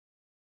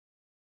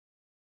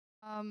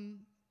Um,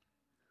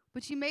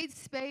 but you made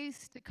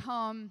space to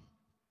come,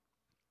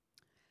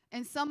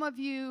 and some of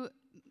you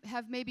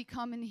have maybe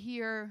come in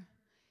here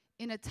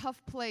in a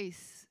tough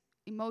place,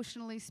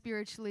 emotionally,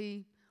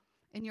 spiritually,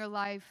 in your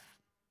life.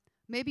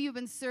 Maybe you've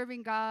been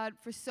serving God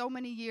for so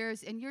many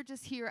years, and you're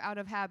just here out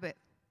of habit.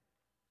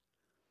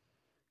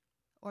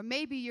 Or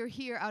maybe you're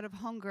here out of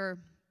hunger.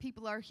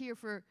 People are here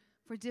for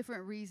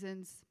different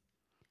reasons.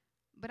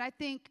 But I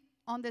think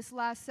on this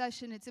last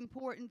session, it's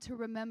important to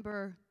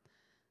remember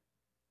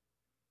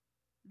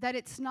that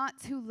it's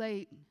not too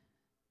late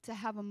to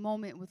have a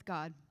moment with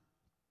God.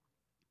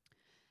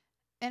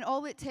 And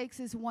all it takes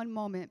is one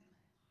moment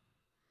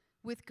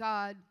with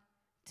God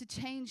to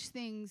change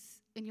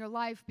things in your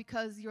life,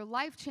 because your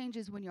life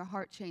changes when your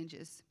heart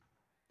changes.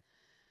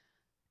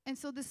 And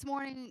so this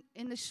morning,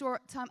 in the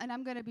short time, and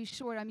I'm going to be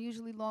short. I'm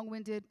usually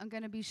long-winded. I'm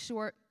going to be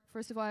short.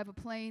 First of all, I have a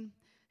plane.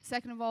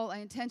 Second of all, I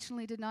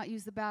intentionally did not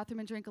use the bathroom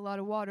and drink a lot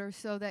of water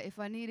so that if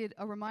I needed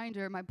a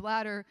reminder, my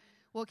bladder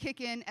will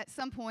kick in at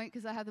some point,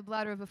 because I have the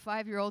bladder of a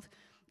 5-year-old.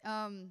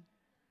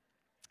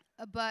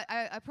 But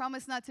I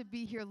promise not to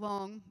be here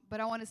long, but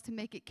I want us to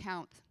make it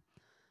count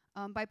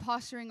by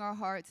posturing our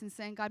hearts and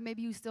saying, God,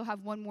 maybe you still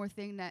have one more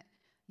thing that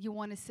you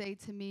want to say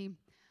to me.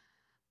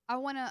 I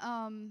want to,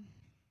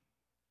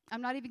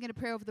 I'm not even going to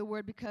pray over the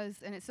word because,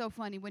 and it's so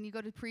funny, when you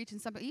go to preach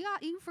and somebody, yeah,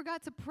 you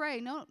forgot to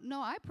pray. No,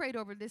 I prayed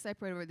over this. I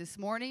prayed over this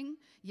morning,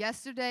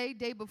 yesterday,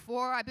 day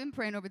before. I've been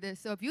praying over this.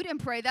 So if you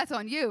didn't pray, that's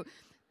on you.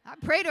 I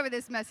prayed over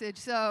this message,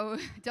 so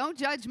don't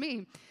judge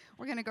me.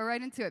 We're going to go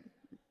right into it.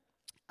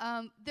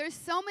 There's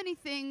so many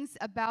things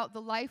about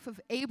the life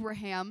of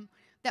Abraham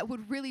that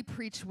would really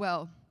preach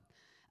well.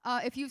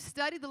 If you've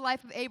studied the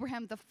life of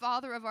Abraham, the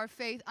father of our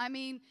faith, I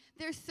mean,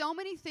 there's so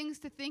many things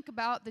to think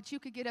about that you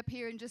could get up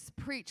here and just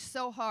preach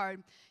so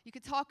hard. You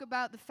could talk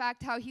about the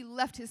fact how he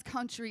left his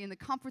country and the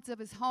comforts of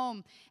his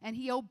home, and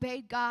he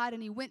obeyed God,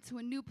 and he went to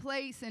a new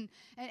place, and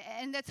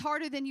that's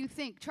harder than you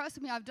think.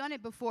 Trust me, I've done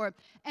it before.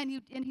 And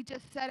he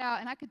just set out,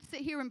 and I could sit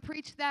here and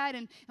preach that,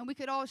 and we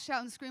could all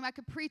shout and scream. I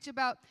could preach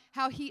about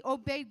how he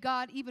obeyed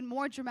God even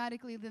more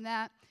dramatically than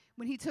that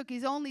when he took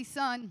his only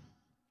son,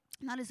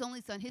 not his only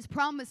son, his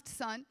promised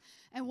son,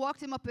 and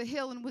walked him up a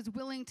hill and was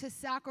willing to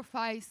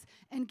sacrifice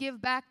and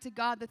give back to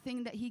God the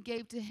thing that he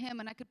gave to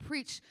him. And I could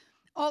preach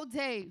all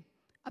day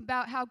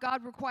about how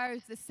God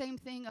requires the same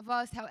thing of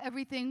us, how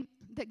everything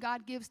that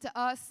God gives to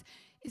us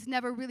is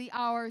never really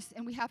ours,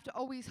 and we have to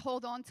always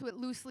hold on to it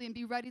loosely and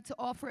be ready to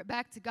offer it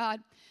back to God,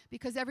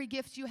 because every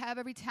gift you have,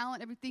 every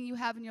talent, everything you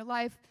have in your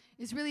life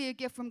is really a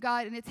gift from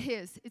God, and it's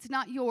his. It's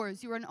not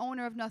yours. You're an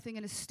owner of nothing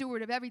and a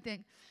steward of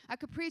everything. I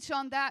could preach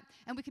on that,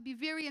 and we could be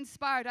very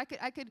inspired.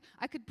 I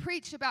could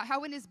preach about how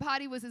when his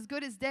body was as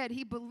good as dead,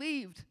 he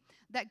believed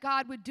that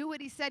God would do what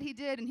he said he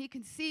did, and he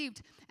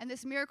conceived and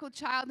this miracle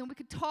child. And we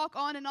could talk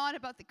on and on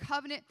about the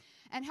covenant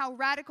and how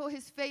radical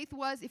his faith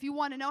was. If you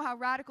want to know how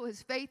radical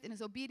his faith and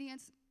his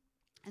obedience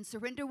and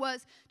surrender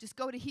was, just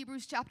go to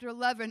Hebrews chapter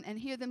 11 and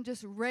hear them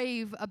just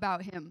rave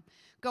about him.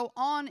 Go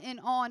on and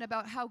on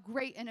about how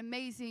great and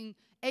amazing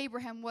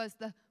Abraham was,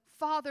 the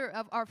father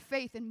of our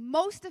faith. And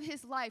most of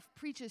his life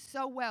preaches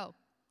so well,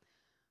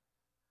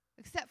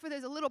 except for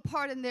there's a little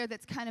part in there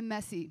that's kind of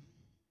messy.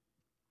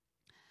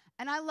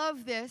 And I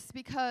love this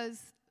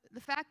because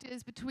the fact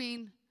is,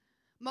 between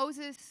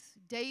Moses,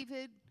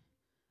 David,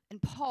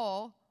 and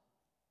Paul,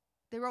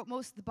 they wrote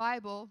most of the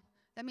Bible.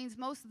 That means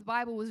most of the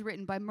Bible was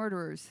written by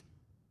murderers.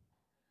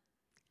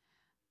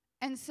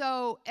 And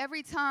so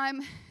every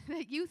time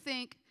that you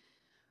think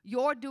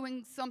you're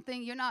doing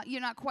something, you're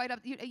not quite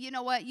up, you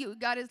know what,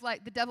 God is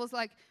like, the devil's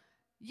like,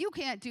 you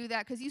can't do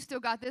that because you still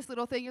got this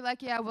little thing. You're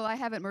like, yeah, well, I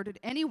haven't murdered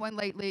anyone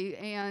lately.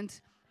 And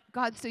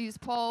God still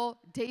used Paul,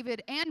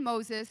 David, and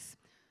Moses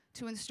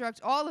to instruct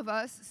all of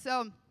us.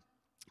 So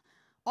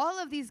all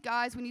of these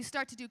guys, when you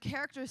start to do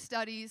character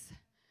studies,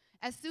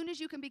 as soon as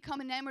you can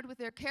become enamored with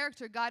their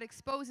character, God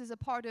exposes a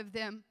part of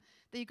them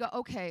that you go,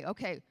 okay,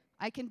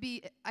 I can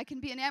be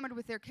enamored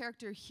with their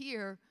character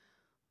here,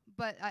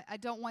 but I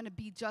don't want to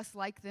be just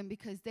like them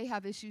because they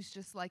have issues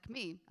just like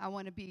me. I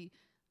want to be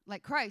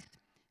like Christ.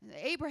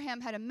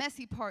 Abraham had a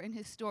messy part in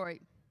his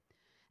story.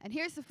 And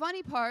here's the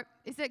funny part,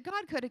 is that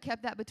God could have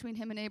kept that between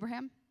him and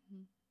Abraham.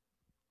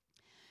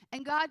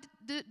 And God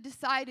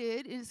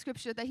decided in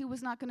Scripture that he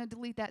was not going to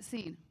delete that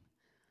scene.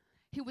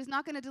 He was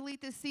not going to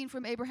delete this scene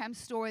from Abraham's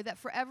story, that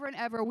forever and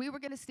ever we were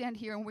going to stand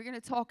here and we're going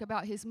to talk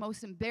about his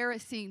most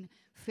embarrassing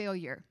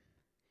failure.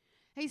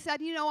 He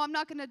said, I'm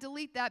not going to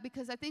delete that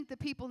because I think the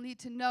people need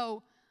to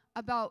know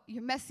about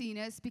your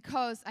messiness,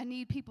 because I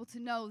need people to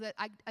know that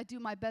I do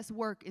my best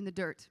work in the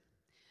dirt.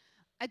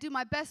 I do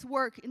my best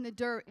work in the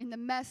dirt, in the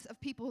mess of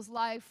people's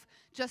life,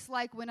 just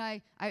like when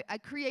I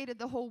created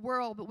the whole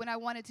world, but when I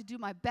wanted to do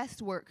my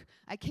best work,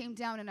 I came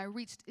down and I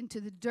reached into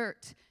the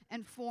dirt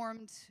and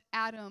formed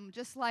Adam,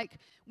 just like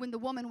when the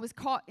woman was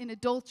caught in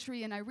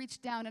adultery and I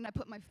reached down and I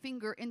put my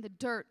finger in the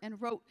dirt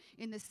and wrote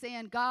in the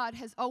sand. God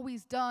has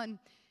always done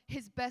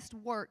his best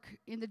work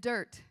in the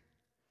dirt.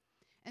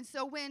 And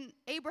so when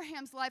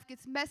Abraham's life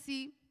gets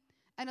messy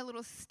and a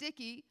little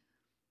sticky,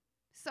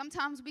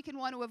 Sometimes we can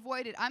want to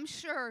avoid it. I'm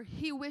sure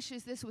he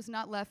wishes this was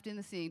not left in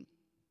the scene.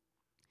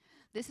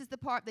 This is the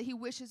part that he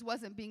wishes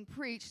wasn't being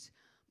preached,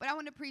 but I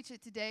want to preach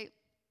it today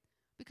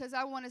because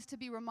I want us to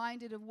be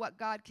reminded of what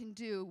God can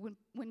do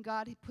when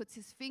God puts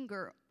his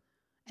finger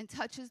and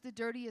touches the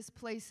dirtiest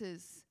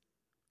places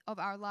of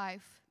our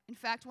life. In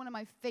fact, one of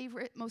my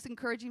favorite, most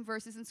encouraging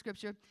verses in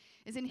Scripture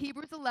is in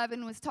Hebrews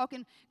 11,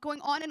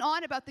 going on and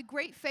on about the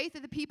great faith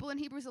of the people in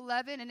Hebrews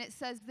 11, and it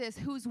says this,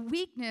 whose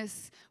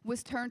weakness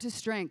was turned to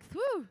strength.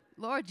 Woo!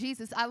 Lord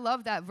Jesus, I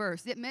love that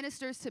verse. It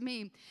ministers to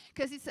me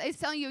because it's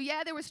telling you,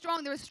 yeah, they were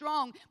strong,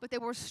 but they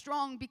were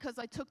strong because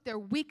I took their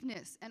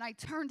weakness and I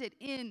turned it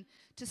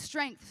into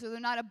strength. So they're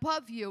not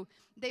above you.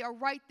 They are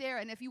right there,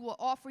 and if you will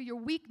offer your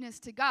weakness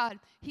to God,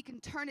 he can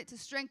turn it to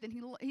strength, and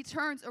he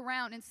turns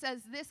around and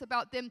says this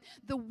about them,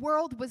 the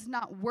world was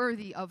not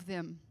worthy of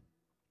them.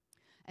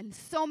 And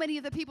so many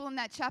of the people in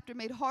that chapter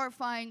made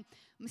horrifying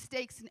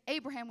mistakes, and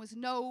Abraham was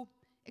no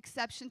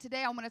exception.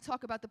 Today I want to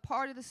talk about the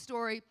part of the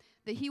story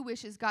that he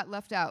wishes got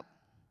left out.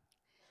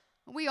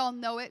 We all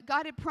know it.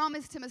 God had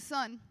promised him a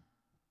son,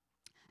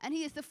 and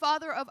he is the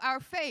father of our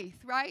faith,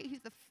 right?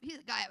 He's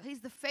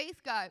the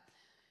faith guy.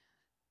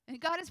 And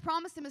God has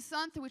promised him a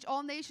son through which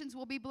all nations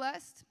will be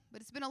blessed,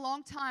 but it's been a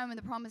long time and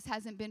the promise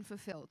hasn't been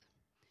fulfilled.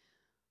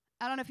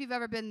 I don't know if you've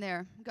ever been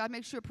there. God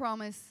makes you a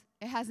promise,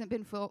 it hasn't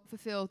been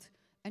fulfilled,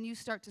 and you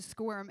start to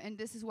squirm. And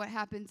this is what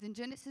happens in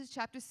Genesis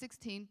chapter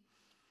 16,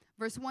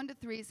 verse 1 to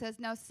 3. It says,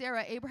 now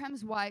Sarah,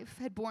 Abraham's wife,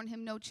 had borne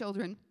him no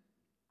children,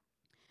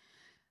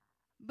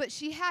 but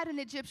she had an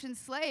Egyptian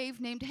slave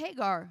named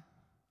Hagar.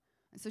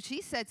 And so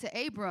she said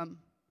to Abram,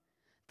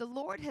 the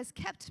Lord has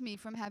kept me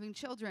from having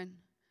children.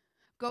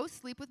 Go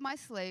sleep with my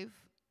slave.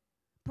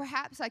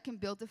 Perhaps I can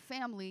build a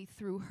family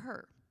through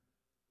her.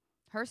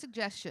 Her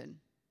suggestion.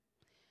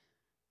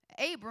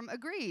 Abram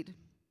agreed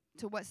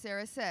to what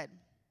Sarah said.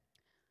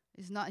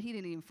 He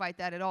didn't even fight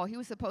that at all. He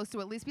was supposed to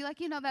at least be like,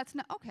 that's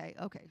not, okay,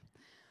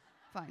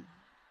 fine.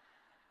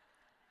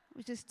 It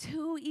was just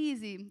too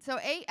easy. So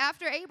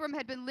after Abram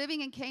had been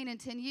living in Canaan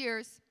 10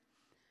 years,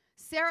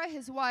 Sarah,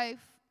 his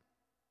wife,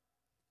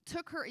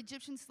 took her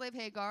Egyptian slave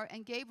Hagar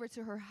and gave her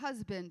to her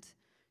husband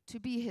to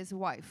be his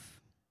wife.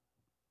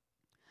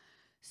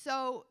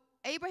 So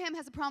Abraham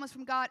has a promise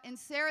from God, and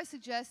Sarah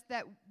suggests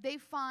that they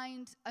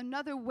find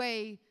another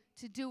way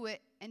to do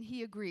it, and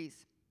he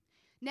agrees.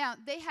 Now,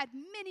 they had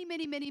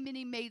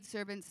many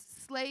maidservants.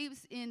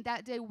 Slaves in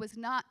that day was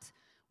not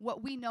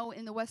what we know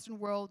in the Western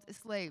world as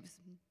slaves.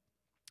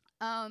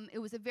 It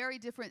was a very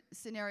different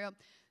scenario.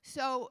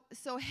 So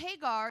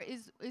Hagar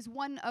is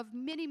one of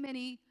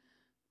many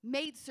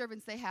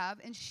maidservants they have,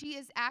 and she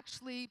has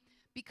actually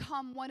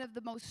become one of the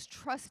most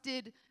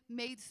trusted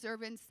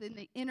maidservants in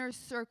the inner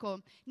circle.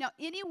 Now,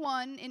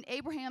 anyone in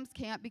Abraham's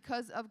camp,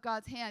 because of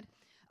God's hand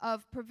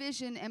of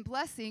provision and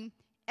blessing,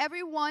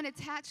 everyone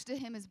attached to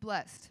him is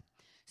blessed.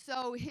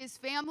 So his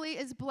family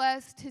is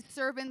blessed, his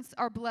servants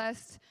are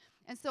blessed,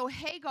 and so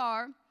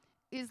Hagar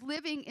is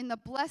living in the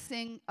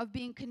blessing of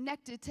being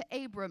connected to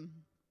Abraham.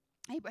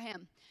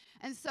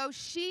 And so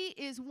she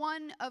is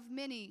one of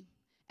many,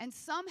 and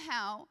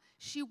somehow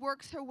she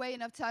works her way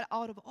enough to,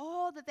 out of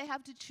all that they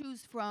have to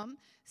choose from,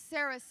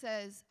 Sarah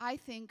says, I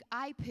think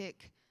I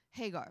pick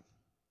Hagar.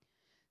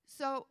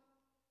 So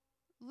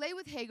lay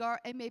with Hagar,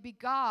 and maybe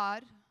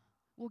God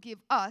will give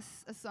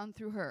us a son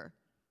through her.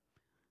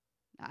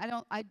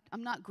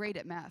 I'm not great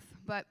at math,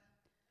 but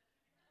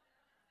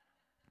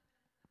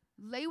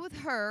lay with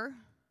her.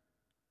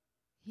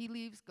 He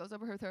leaves, goes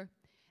over with her,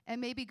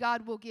 and maybe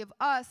God will give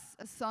us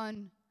a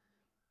son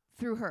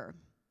through her.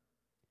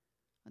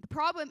 The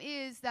problem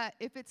is that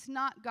if it's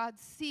not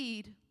God's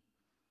seed,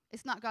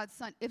 it's not God's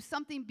son. If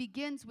something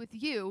begins with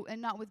you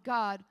and not with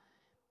God,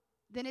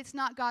 then it's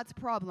not God's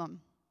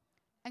problem.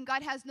 And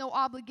God has no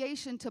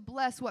obligation to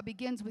bless what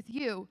begins with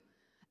you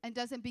and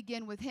doesn't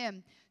begin with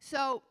him.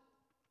 So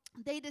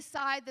they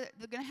decide that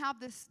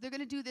they're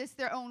going to do this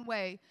their own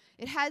way.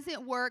 It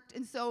hasn't worked,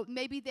 and so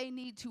maybe they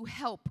need to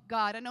help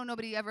God. I know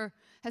nobody ever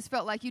has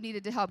felt like you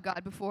needed to help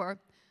God before.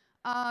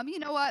 You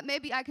know what?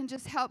 Maybe I can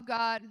just help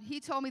God. He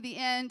told me the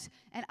end,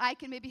 and I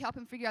can maybe help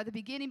him figure out the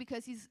beginning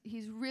because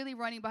he's really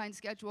running behind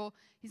schedule.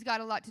 He's got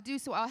a lot to do,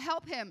 so I'll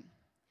help him.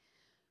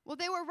 Well,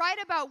 they were right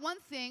about one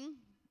thing,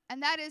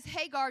 and that is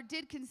Hagar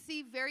did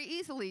conceive very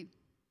easily.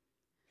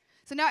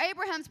 So now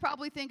Abraham's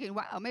probably thinking,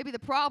 wow, maybe the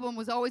problem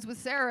was always with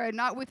Sarah and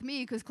not with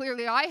me because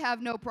clearly I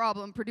have no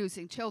problem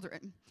producing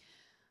children.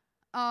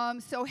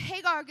 So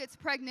Hagar gets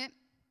pregnant,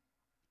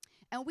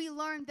 and we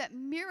learned that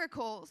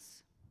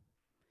miracles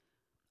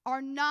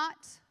are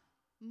not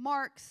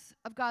marks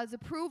of God's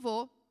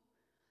approval.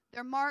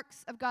 They're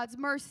marks of God's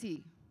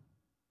mercy.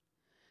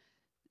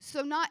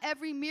 So not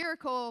every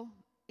miracle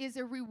is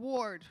a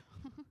reward.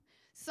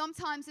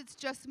 Sometimes it's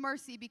just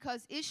mercy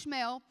because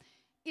Ishmael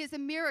is a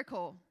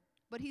miracle,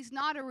 but he's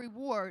not a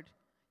reward.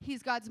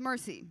 He's God's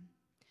mercy.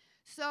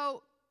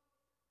 So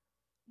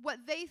what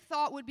they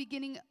thought would be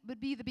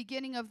the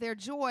beginning of their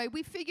joy,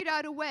 we figured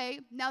out a way.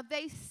 Now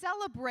they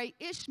celebrate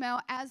Ishmael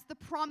as the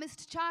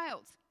promised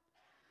child.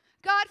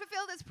 God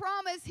fulfilled his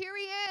promise. Here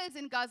he is.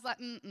 And God's like,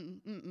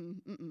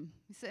 mm-mm.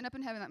 He's sitting up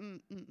in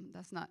heaven like,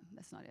 that's not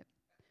it.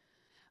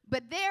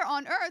 But there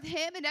on earth,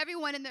 him and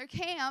everyone in their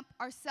camp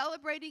are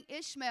celebrating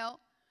Ishmael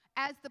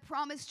as the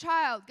promised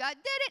child. God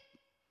did it.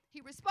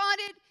 He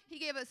responded. He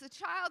gave us a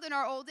child in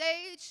our old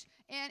age,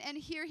 and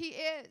here he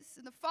is.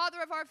 And the father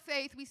of our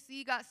faith, we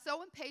see, got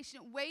so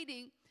impatient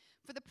waiting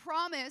for the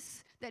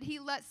promise that he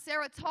let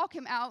Sarah talk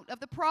him out of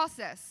the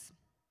process.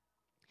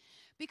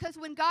 Because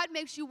when God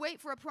makes you wait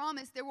for a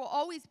promise, there will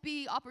always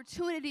be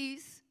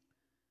opportunities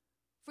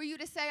for you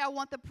to say, I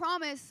want the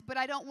promise, but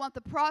I don't want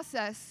the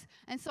process,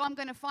 and so I'm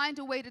going to find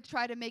a way to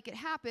try to make it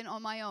happen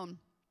on my own.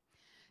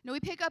 Now we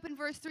pick up in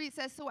verse 3, it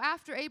says, so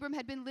after Abram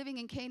had been living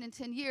in Canaan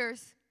 10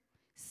 years,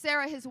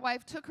 Sarah, his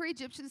wife, took her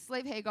Egyptian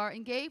slave Hagar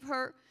and gave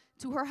her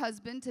to her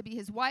husband to be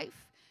his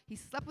wife. He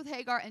slept with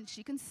Hagar, and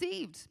she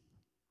conceived.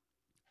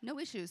 No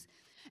issues.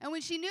 And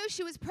when she knew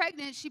she was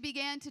pregnant, she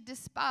began to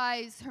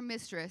despise her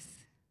mistress.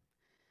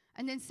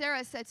 And then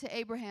Sarah said to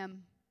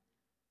Abraham,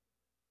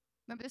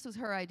 remember, this was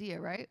her idea,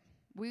 right?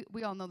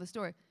 We all know the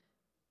story.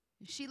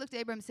 She looked at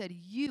Abraham and said,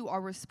 you are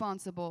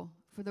responsible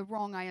for the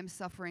wrong I am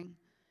suffering.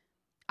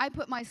 I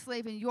put my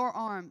slave in your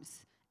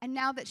arms, and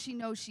now that she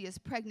knows she is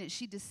pregnant,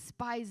 she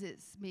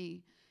despises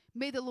me.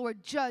 May the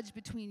Lord judge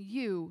between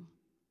you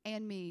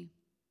and me.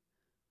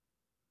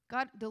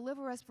 God,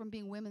 deliver us from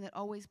being women that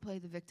always play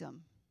the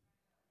victim.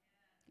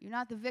 You're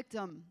not the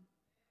victim.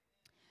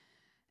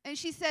 And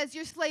she says,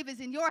 your slave is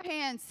in your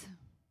hands.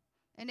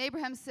 And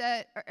Abraham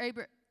said,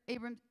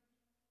 Abram,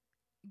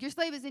 your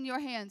slave is in your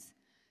hands.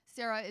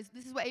 Sarah,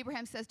 this is what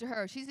Abraham says to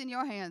her. She's in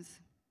your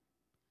hands.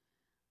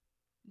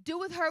 Do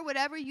with her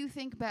whatever you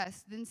think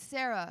best. Then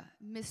Sarah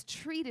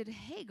mistreated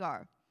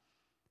Hagar,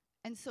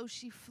 and so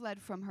she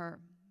fled from her.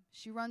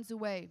 She runs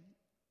away.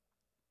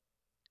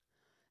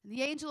 And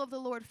the angel of the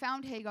Lord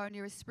found Hagar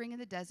near a spring in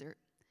the desert.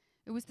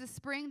 It was the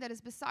spring that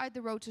is beside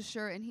the road to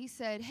Shur, and he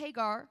said,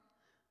 Hagar,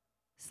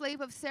 slave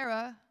of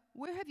Sarah,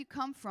 where have you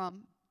come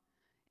from,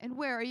 and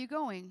where are you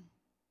going?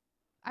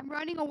 I'm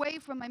running away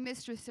from my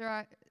mistress,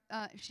 Sarah,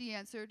 she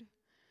answered.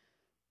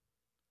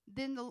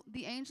 Then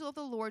the angel of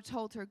the Lord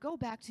told her, go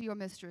back to your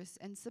mistress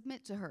and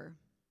submit to her.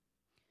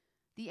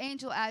 The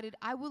angel added,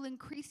 I will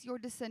increase your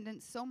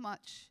descendants so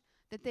much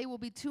that they will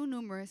be too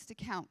numerous to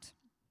count.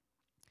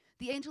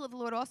 The angel of the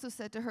Lord also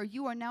said to her,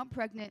 you are now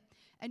pregnant,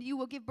 and you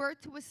will give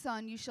birth to a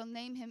son. You shall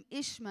name him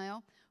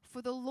Ishmael,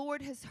 for the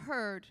Lord has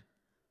heard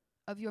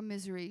of your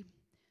misery.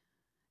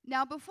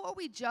 Now, before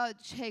we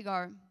judge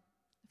Hagar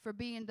for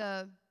being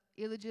the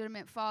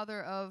illegitimate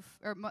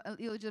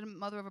illegitimate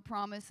mother of a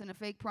promise and a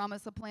fake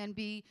promise, a plan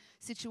B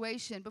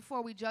situation,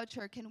 before we judge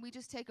her, can we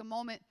just take a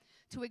moment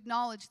to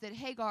acknowledge that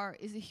Hagar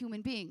is a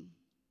human being?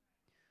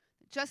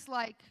 Just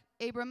like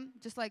Abram,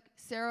 just like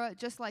Sarah,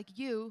 just like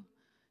you,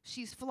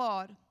 she's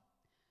flawed.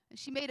 And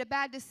she made a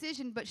bad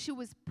decision, but she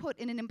was put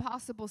in an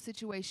impossible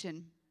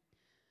situation.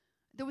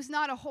 There was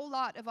not a whole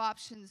lot of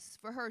options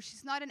for her.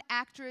 She's not an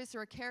actress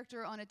or a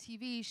character on a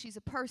TV. She's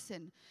a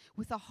person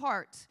with a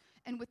heart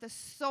and with a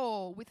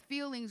soul, with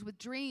feelings, with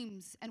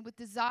dreams, and with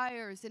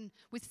desires, and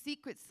with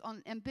secrets,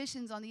 on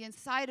ambitions on the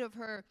inside of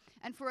her.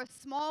 And for a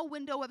small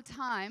window of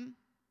time,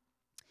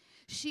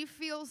 she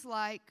feels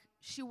like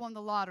she won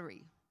the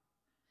lottery.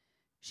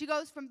 She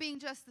goes from being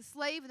just the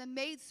slave and the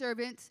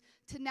maidservant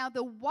to now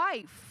the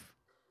wife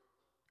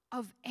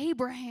of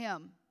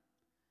Abraham.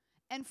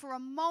 And for a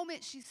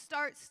moment, she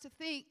starts to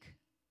think,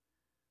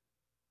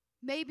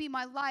 maybe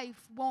my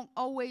life won't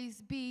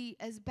always be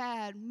as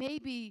bad.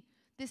 Maybe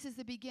this is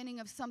the beginning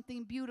of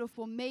something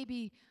beautiful.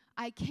 Maybe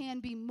I can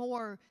be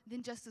more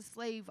than just a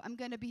slave. I'm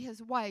going to be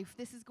his wife.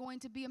 This is going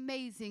to be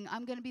amazing.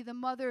 I'm going to be the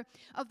mother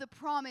of the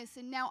promise,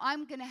 and now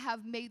I'm going to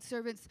have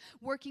maidservants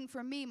working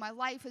for me. My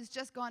life has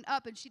just gone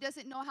up, and she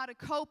doesn't know how to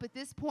cope at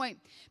this point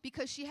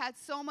because she had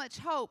so much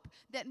hope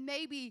that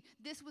maybe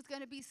this was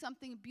going to be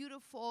something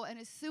beautiful, and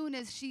as soon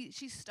as she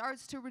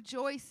starts to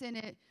rejoice in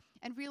it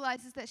and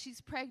realizes that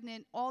she's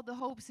pregnant, all the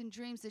hopes and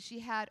dreams that she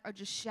had are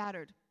just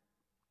shattered.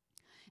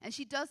 And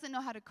she doesn't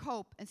know how to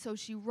cope, and so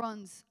she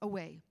runs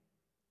away.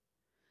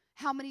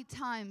 How many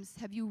times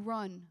have you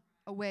run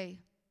away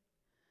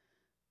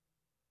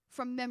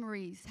from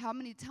memories? How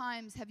many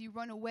times have you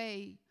run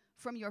away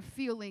from your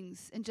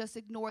feelings and just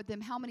ignored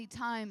them? How many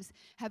times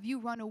have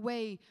you run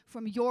away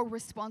from your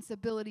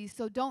responsibilities?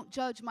 So don't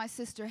judge my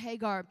sister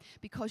Hagar,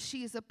 because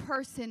she is a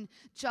person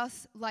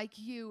just like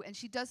you, and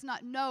she does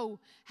not know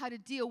how to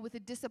deal with the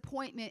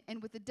disappointment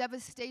and with the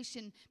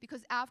devastation,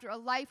 because after a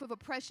life of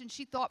oppression,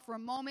 she thought for a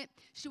moment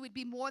she would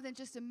be more than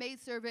just a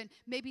maidservant.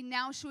 Maybe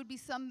now she would be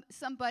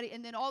somebody,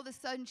 and then all of a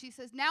sudden she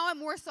says, now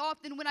I'm worse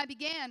off than when I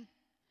began,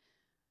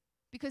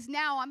 because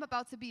now I'm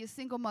about to be a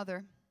single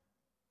mother.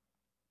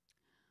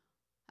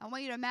 I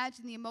want you to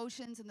imagine the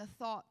emotions and the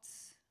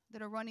thoughts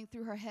that are running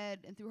through her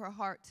head and through her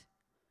heart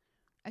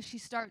as she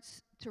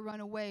starts to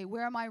run away.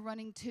 Where am I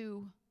running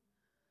to?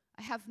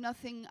 I have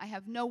nothing. I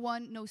have no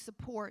one, no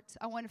support.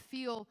 I want to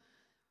feel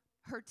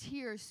her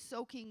tears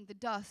soaking the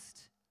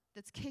dust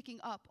that's kicking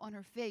up on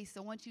her face. I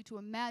want you to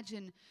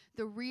imagine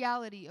the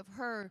reality of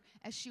her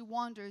as she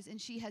wanders,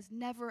 and she has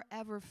never,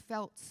 ever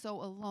felt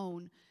so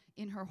alone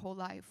in her whole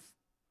life.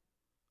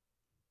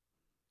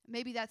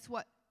 Maybe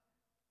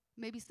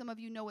some of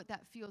you know what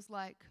that feels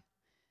like,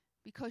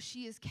 because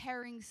she is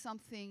carrying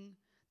something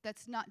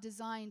that's not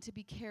designed to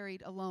be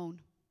carried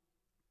alone.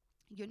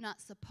 You're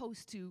not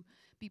supposed to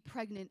be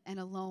pregnant and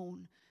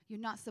alone. You're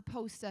not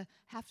supposed to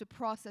have to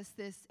process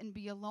this and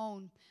be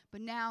alone. But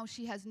now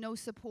she has no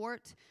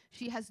support.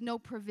 She has no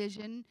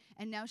provision.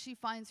 And now she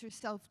finds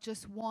herself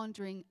just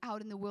wandering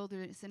out in the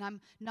wilderness. And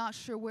I'm not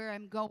sure where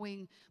I'm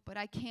going, but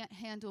I can't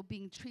handle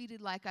being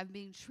treated like I'm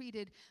being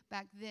treated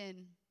back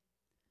then.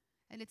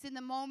 And it's in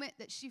the moment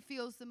that she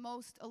feels the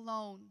most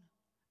alone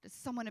that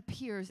someone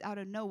appears out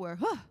of nowhere.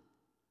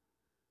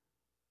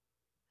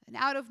 And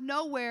out of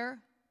nowhere,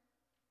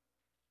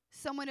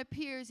 someone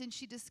appears, and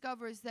she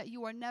discovers that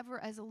you are never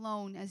as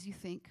alone as you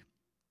think.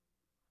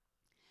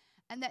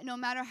 And that no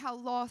matter how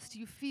lost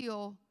you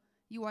feel,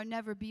 you are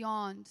never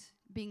beyond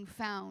being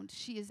found.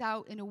 She is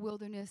out in a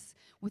wilderness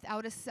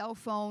without a cell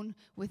phone,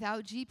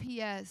 without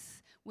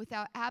GPS,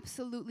 without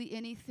absolutely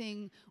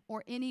anything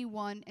or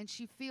anyone, and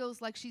she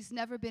feels like she's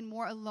never been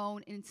more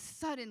alone. And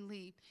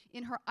suddenly,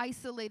 in her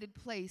isolated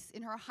place,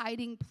 in her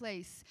hiding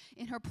place,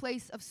 in her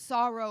place of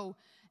sorrow,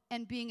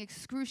 and being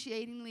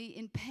excruciatingly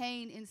in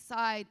pain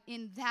inside,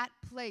 in that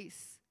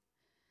place,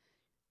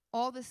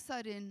 all of a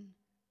sudden,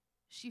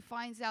 she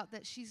finds out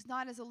that she's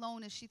not as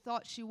alone as she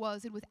thought she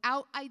was. And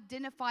without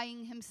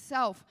identifying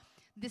himself,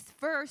 this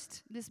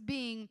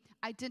being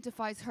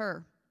identifies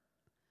her.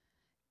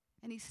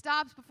 And he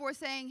stops before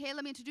saying, hey,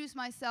 let me introduce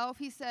myself.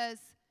 He says,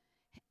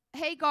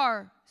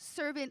 Hagar,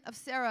 servant of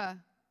Sarah.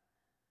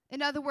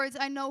 In other words,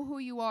 I know who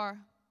you are.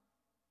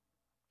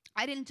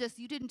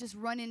 You didn't just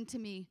run into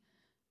me.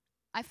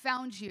 I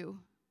found you.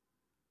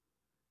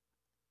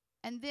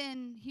 And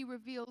then he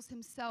reveals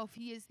himself.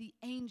 He is the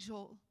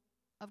angel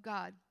of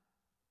God.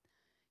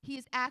 He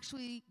is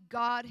actually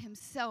God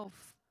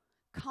himself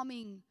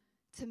coming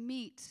to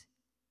meet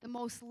the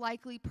most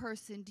likely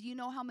person. Do you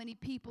know how many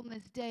people in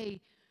this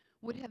day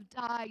would have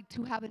died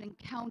to have an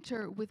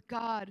encounter with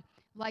God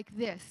like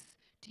this?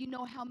 Do you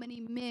know how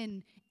many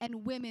men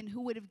and women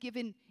who would have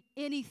given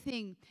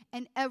anything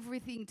and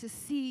everything to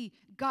see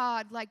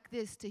God like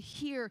this, to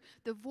hear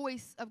the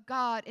voice of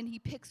God? And he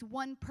picks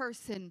one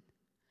person,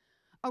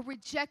 a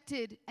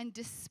rejected and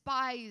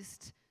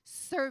despised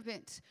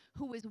servant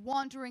who is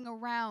wandering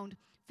around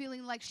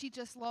feeling like she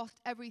just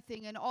lost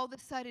everything. And all of a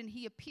sudden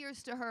he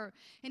appears to her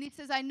and he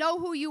says, I know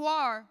who you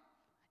are.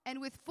 And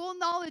with full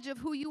knowledge of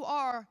who you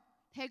are,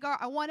 Hagar,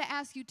 I want to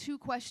ask you two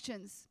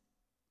questions.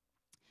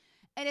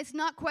 And it's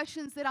not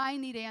questions that I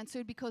need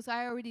answered because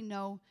I already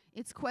know.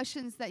 It's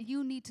questions that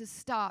you need to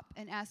stop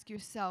and ask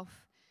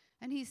yourself.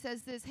 And he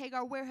says this,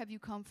 Hagar, where have you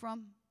come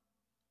from?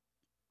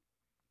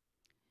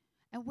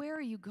 And where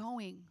are you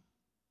going?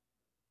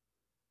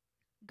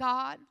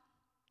 God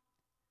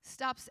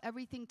stops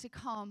everything to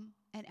come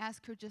and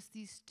ask her just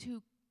these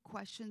two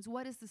questions.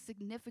 What is the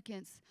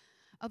significance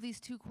of these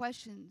two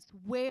questions?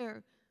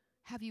 Where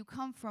have you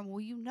come from?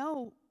 Well, you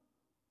know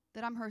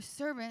that I'm her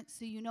servant,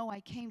 so you know I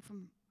came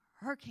from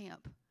her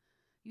camp.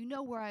 You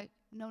know where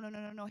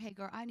no,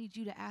 Hagar, I need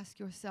you to ask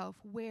yourself,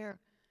 where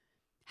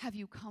have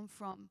you come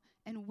from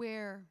and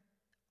where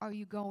are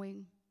you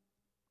going?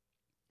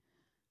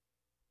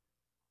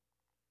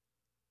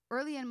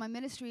 Early in my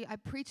ministry, I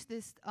preached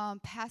this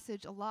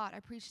passage a lot. I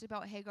preached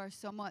about Hagar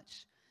so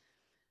much.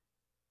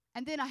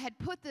 And then I had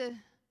put the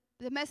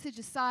message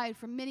aside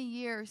for many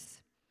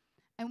years.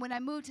 And when I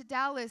moved to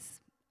Dallas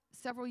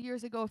a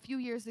few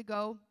years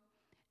ago,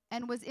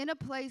 and was in a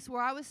place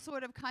where I was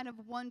sort of kind of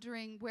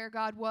wondering where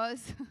God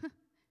was.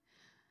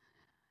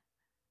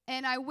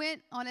 And I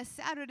went on a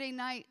Saturday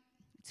night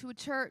to a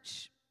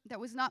church that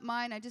was not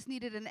mine. I just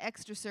needed an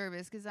extra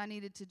service because I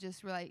needed to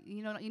just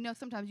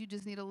sometimes you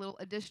just need a little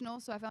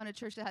additional. So I found a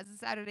church that has a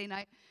Saturday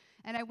night.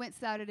 And I went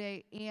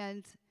Saturday,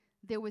 and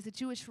there was a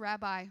Jewish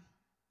rabbi.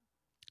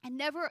 And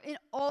never in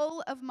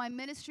all of my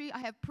ministry, I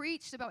have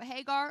preached about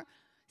Hagar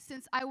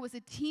since I was a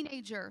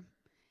teenager.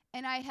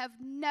 And I have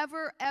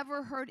never,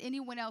 ever heard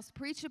anyone else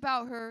preach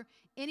about her,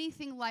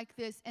 anything like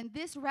this. And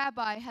this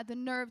rabbi had the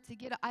nerve to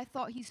I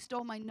thought he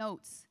stole my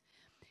notes.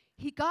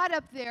 He got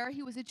up there,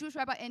 he was a Jewish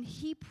rabbi, and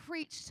he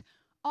preached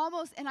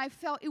almost, and I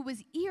felt it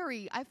was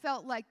eerie. I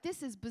felt like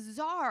this is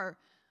bizarre.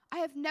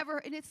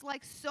 And it's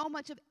like so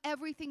much of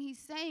everything he's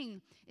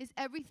saying is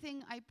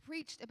everything I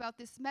preached about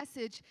this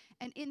message.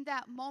 And in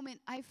that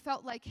moment, I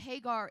felt like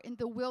Hagar in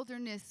the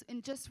wilderness.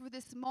 And just for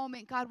this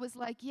moment, God was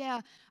like,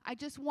 yeah, I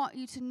just want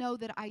you to know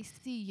that I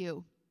see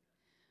you.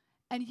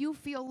 And you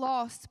feel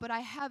lost, but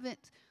I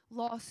haven't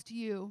lost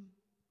you.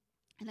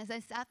 And as I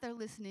sat there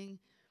listening,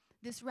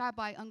 this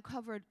rabbi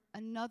uncovered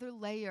another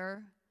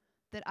layer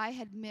that I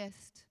had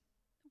missed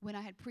when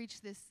I had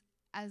preached this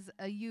as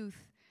a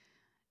youth.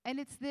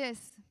 And it's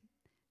this.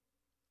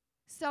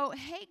 So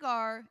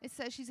Hagar, it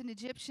says she's an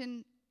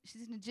Egyptian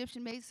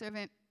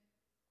maidservant.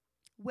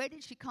 Where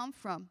did she come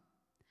from?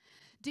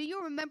 Do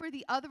you remember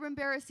the other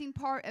embarrassing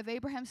part of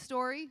Abraham's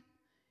story?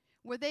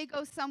 Where they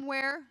go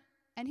somewhere,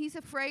 and he's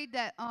afraid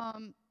that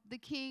the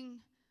king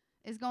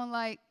is going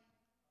like,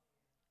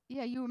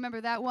 yeah, you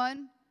remember that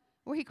one?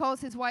 Where he calls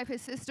his wife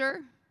his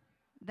sister?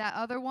 That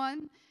other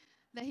one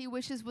that he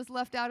wishes was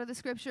left out of the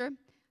scripture.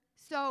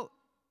 So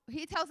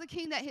he tells the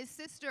king that his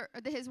sister, or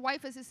that his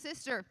wife is his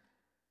sister.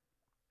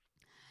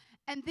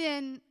 And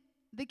then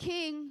the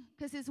king,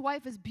 because his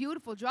wife is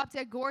beautiful, drop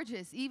dead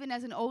gorgeous, even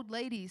as an old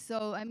lady.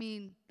 So, I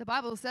mean, the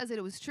Bible says that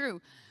it was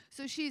true.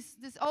 So she's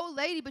this old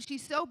lady, but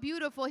she's so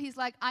beautiful. He's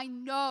like, I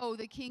know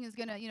the king is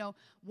going to,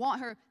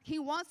 want her. He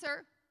wants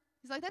her.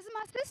 He's like, this is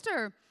my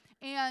sister.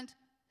 And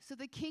so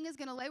the king is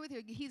going to lay with her.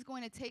 He's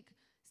going to take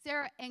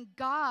Sarah, and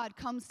God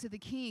comes to the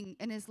king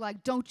and is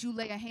like, don't you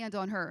lay a hand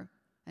on her.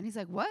 And he's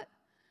like, what?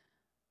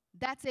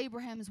 That's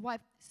Abraham's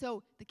wife.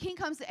 So the king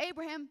comes to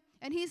Abraham,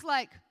 and he's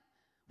like,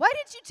 why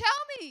didn't you tell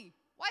me?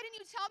 Why didn't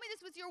you tell me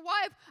this was your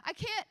wife? I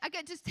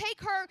can't just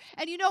take her,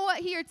 and you know what?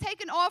 Here,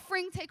 take an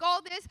offering, take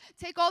all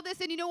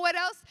this, and you know what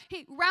else?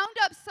 Hey, round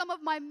up some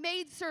of my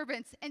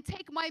maidservants and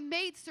take my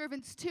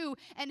maidservants too.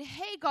 And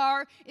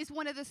Hagar is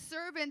one of the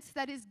servants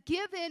that is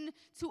given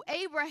to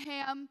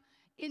Abraham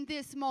in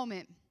this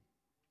moment.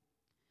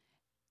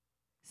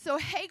 So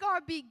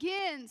Hagar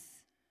begins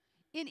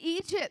in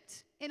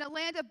Egypt, in a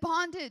land of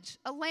bondage,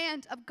 a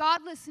land of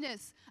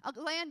godlessness, a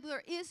land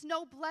where there is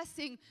no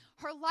blessing.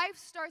 Her life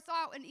starts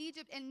out in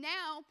Egypt, and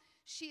now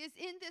she is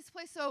in this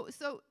place.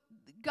 So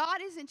God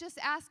isn't just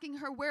asking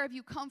her, where have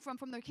you come from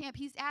their camp?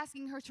 He's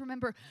asking her to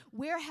remember,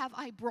 where have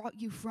I brought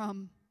you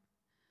from?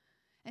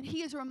 And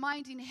he is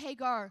reminding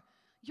Hagar,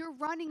 you're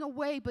running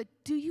away, but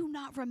do you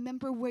not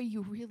remember where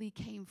you really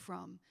came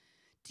from?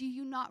 Do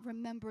you not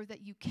remember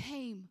that you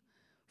came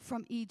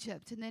from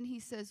Egypt? And then he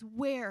says,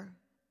 where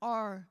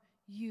are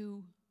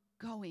you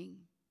going?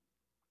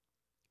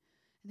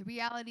 And the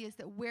reality is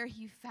that where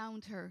he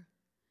found her,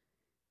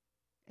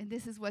 and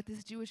this is what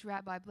this Jewish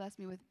rabbi blessed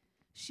me with,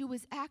 she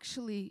was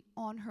actually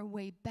on her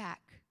way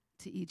back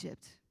to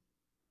Egypt.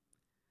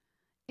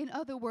 In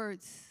other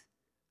words,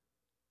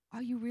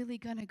 are you really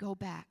going to go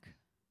back?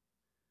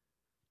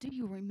 Do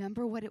you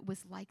remember what it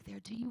was like there?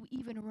 Do you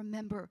even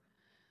remember?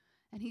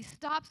 And he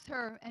stops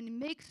her and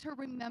makes her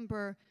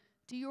remember,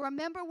 do you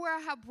remember where I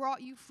have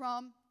brought you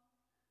from?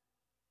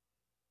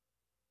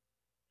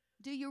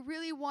 Do you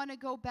really want to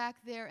go back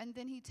there? And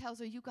then he tells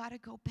her, you got to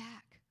go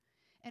back.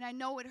 And I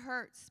know it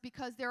hurts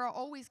because there are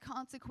always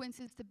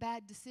consequences to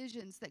bad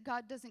decisions that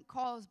God doesn't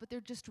cause, but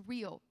they're just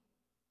real.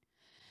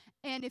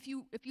 And if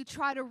you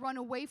try to run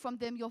away from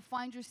them, you'll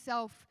find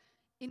yourself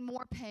in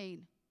more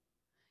pain.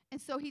 And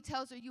so he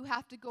tells her, you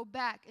have to go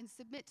back and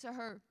submit to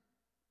her.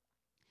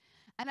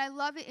 And I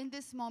love it in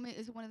this moment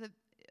is one of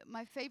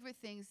my favorite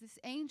things. This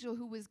angel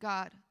who is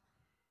God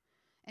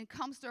and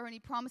comes to her and he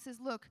promises,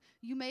 look,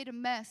 you made a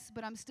mess,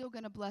 but I'm still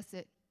going to bless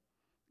it.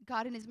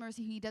 God in his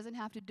mercy, he doesn't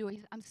have to do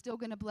it. I'm still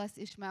going to bless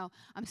Ishmael.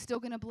 I'm still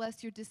going to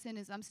bless your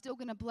descendants. I'm still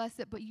going to bless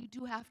it, but you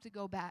do have to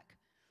go back.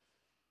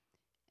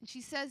 And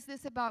she says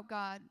this about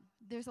God.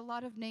 There's a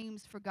lot of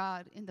names for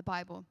God in the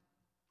Bible,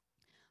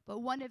 but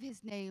one of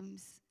his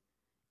names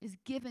is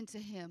given to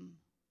him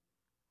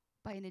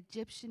by an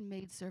Egyptian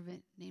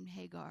maidservant named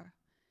Hagar.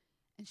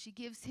 And she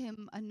gives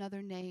him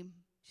another name.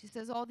 She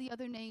says, all the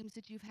other names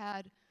that you've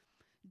had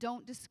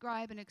don't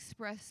describe and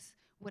express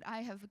what I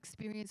have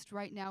experienced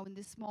right now in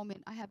this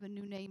moment. I have a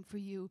new name for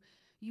you.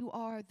 You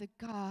are the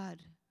God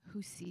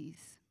who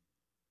sees.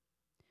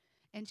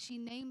 And she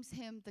names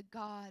him the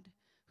God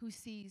who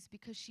sees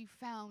because she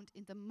found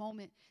in the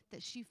moment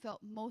that she felt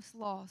most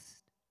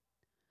lost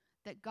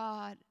that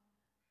God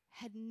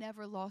had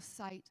never lost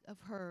sight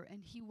of her,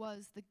 and he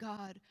was the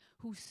God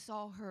who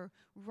saw her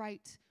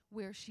right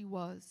where she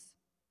was.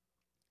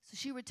 So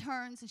she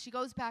returns and she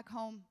goes back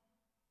home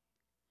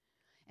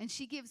and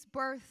she gives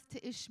birth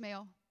to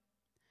Ishmael.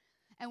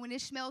 And when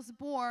Ishmael's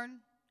born,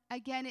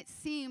 again, it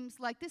seems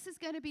like this is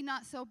going to be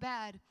not so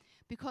bad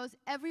because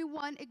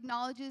everyone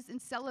acknowledges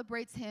and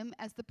celebrates him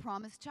as the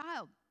promised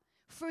child.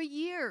 For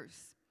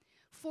years,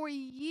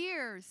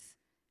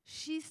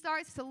 she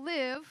starts to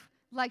live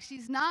like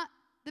she's not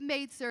the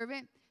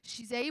maidservant.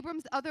 She's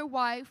Abram's other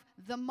wife,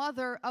 the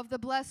mother of the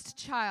blessed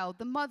child,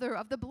 the mother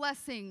of the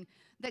blessing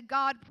that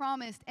God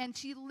promised. And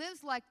she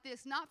lives like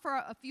this, not for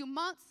a few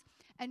months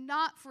and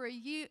not for a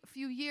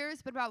few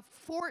years, but about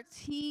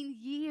 14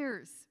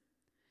 years.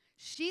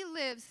 She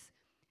lives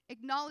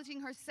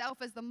acknowledging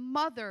herself as the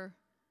mother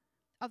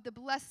of the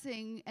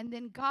blessing, and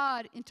then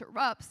God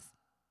interrupts.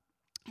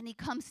 And he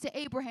comes to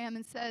Abraham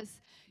and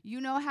says, you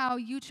know how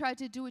you tried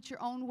to do it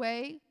your own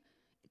way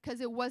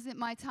because it wasn't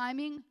my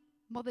timing?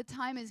 Well, the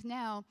time is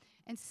now,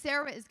 and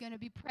Sarah is going to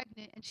be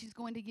pregnant, and she's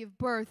going to give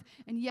birth.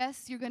 And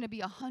yes, you're going to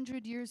be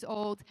 100 years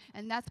old,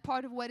 and that's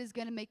part of what is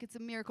going to make it a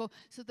miracle.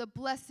 So the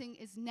blessing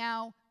is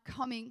now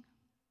coming.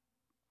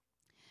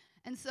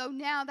 And so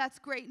now that's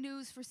great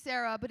news for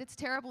Sarah, but it's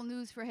terrible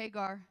news for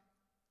Hagar.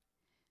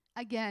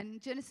 Again,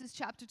 Genesis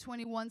chapter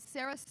 21,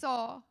 Sarah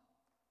saw,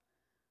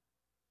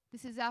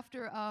 this is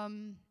after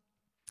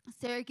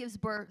Sarah gives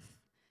birth,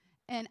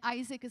 and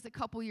Isaac is a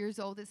couple years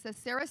old. It says,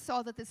 Sarah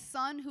saw that the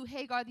son who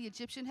Hagar the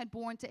Egyptian had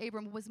born to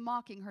Abram was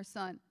mocking her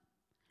son.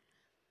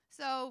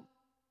 So,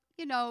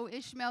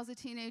 Ishmael's a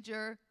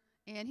teenager,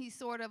 and he's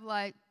sort of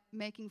like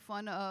making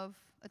fun of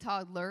a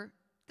toddler.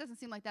 Doesn't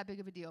seem like that big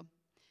of a deal,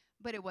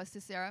 but it was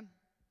to Sarah.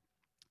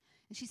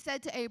 And she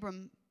said to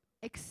Abram,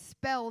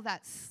 expel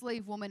that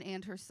slave woman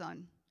and her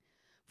son,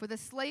 for the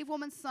slave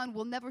woman's son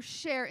will never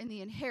share in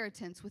the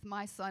inheritance with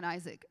my son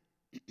Isaac.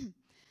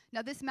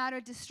 Now this matter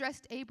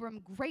distressed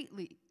Abram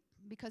greatly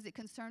because it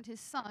concerned his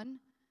son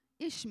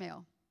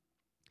Ishmael.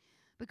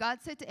 But God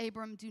said to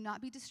Abram, do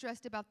not be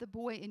distressed about the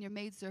boy and your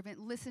maidservant.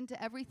 Listen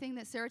to everything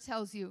that Sarah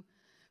tells you,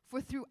 for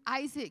through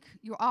Isaac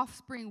your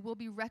offspring will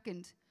be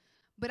reckoned.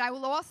 But I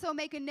will also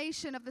make a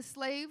nation of the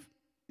slave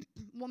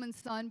woman's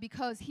son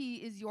because he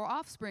is your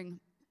offspring.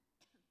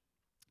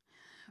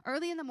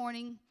 Early in the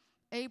morning,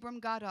 Abram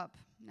got up.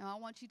 Now, I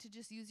want you to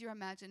just use your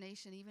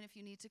imagination, even if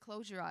you need to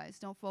close your eyes.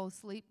 Don't fall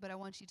asleep, but I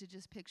want you to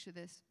just picture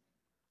this.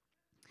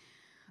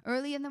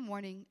 Early in the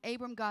morning,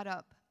 Abram got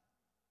up.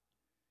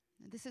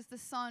 This is the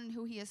son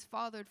who he has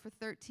fathered for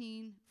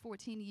 13,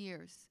 14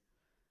 years.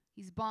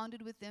 He's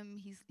bonded with him.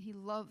 He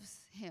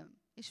loves him.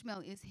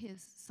 Ishmael is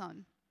his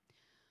son.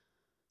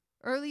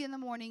 Early in the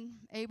morning,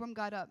 Abram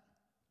got up.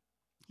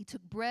 He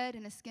took bread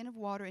and a skin of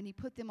water, and he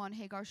put them on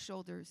Hagar's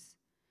shoulders,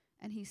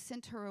 and he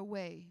sent her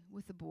away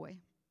with the boy.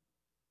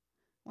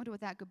 Wonder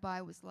what that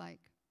goodbye was like.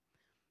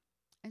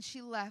 And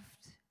she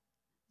left,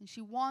 and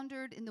she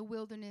wandered in the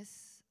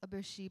wilderness of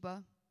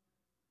Beersheba.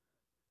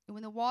 And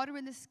when the water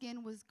in the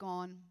skin was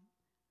gone,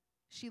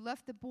 she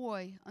left the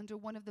boy under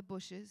one of the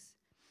bushes,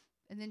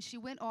 and then she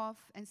went off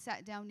and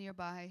sat down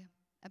nearby,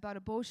 about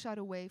a bow shot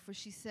away, for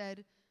she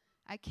said,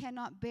 I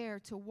cannot bear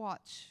to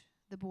watch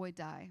the boy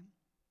die.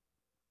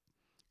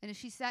 And as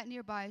she sat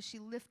nearby, she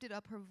lifted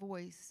up her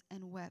voice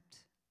and wept.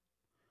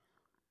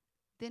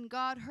 Then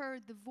God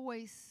heard the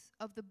voice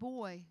of the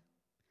boy,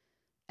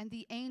 and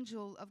the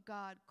angel of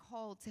God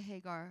called to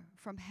Hagar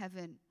from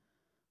heaven.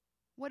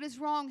 What is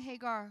wrong,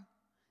 Hagar?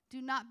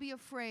 Do not be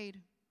afraid,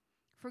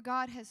 for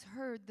God has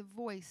heard the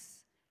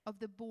voice of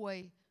the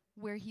boy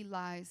where he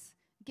lies.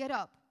 Get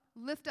up,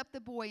 lift up the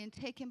boy, and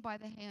take him by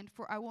the hand,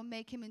 for I will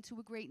make him into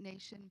a great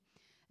nation.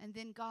 And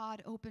then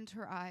God opened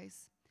her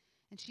eyes,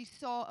 and she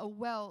saw a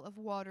well of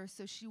water,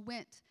 so she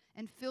went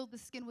and filled the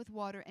skin with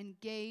water and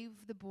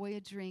gave the boy a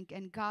drink.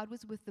 And God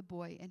was with the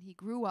boy, and he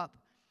grew up,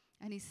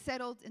 and he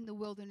settled in the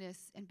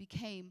wilderness and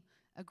became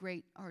a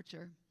great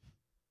archer.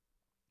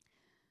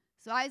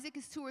 So Isaac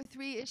is 2 or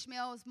 3.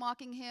 Ishmael is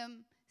mocking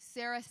him.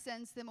 Sarah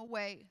sends them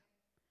away.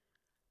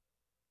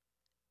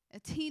 A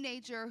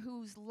teenager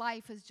whose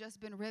life has just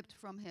been ripped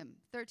from him.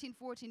 13,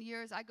 14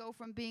 years, I go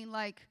from being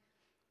like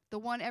the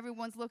one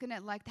everyone's looking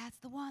at like, that's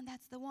the one,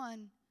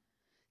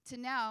 to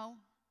now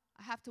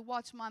I have to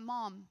watch my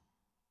mom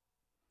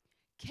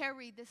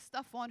carry this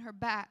stuff on her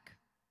back,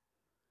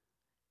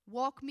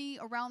 walk me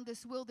around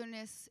this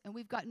wilderness, and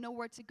we've got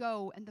nowhere to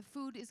go, and the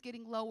food is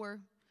getting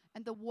lower,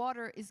 and the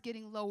water is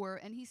getting lower,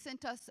 and he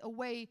sent us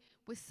away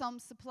with some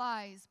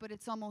supplies, but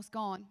it's almost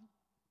gone.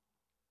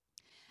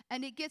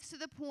 And it gets to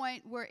the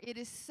point where it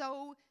is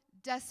so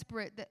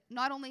desperate that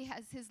not only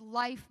has his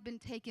life been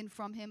taken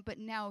from him, but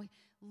now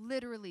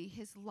literally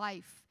his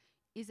life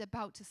is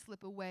about to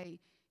slip away.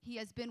 He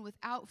has been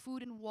without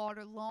food and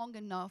water long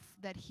enough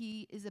that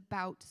he is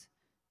about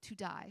to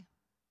die.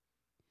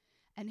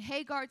 And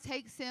Hagar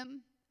takes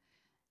him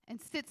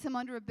and sits him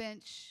under a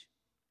bench.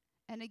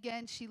 And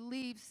again, she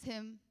leaves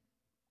him.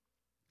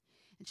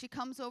 And she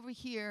comes over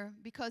here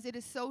because it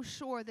is so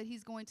sure that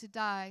he's going to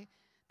die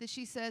that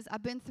she says,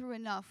 I've been through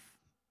enough.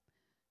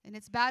 And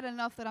it's bad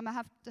enough that I'm going to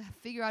have to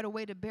figure out a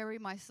way to bury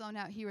my son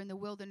out here in the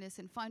wilderness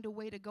and find a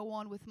way to go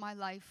on with my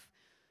life.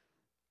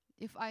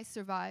 If I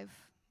survive,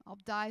 I'll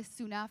die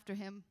soon after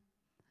him.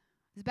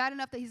 It's bad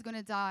enough that he's going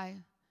to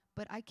die,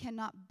 but I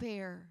cannot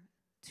bear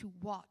to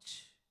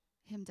watch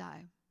him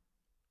die.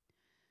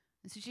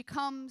 And so she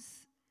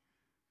comes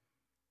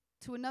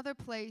to another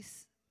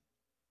place,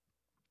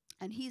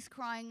 and he's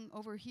crying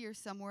over here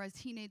somewhere, a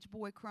teenage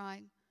boy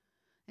crying,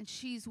 and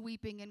she's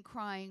weeping and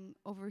crying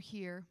over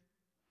here.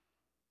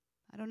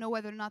 I don't know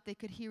whether or not they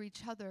could hear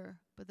each other,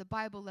 but the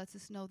Bible lets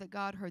us know that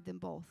God heard them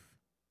both.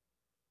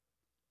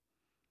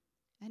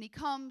 And he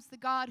comes, the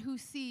God who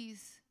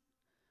sees.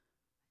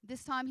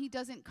 This time he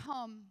doesn't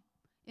come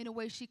in a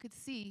way she could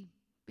see,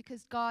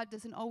 because God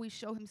doesn't always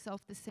show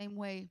himself the same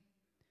way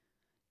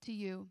to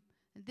you.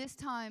 And this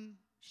time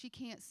she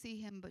can't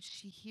see him, but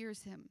she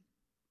hears him.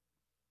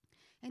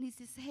 And he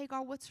says,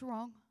 Hagar, what's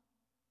wrong?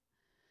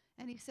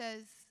 And he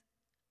says,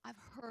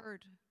 I've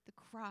heard the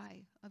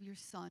cry of your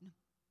son.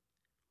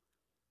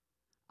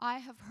 I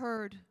have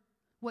heard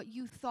what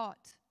you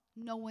thought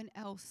no one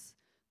else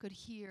could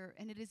hear.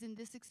 And it is in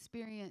this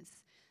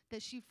experience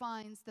that she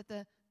finds that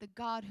the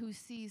God who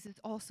sees is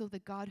also the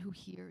God who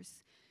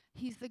hears.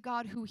 He's the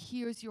God who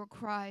hears your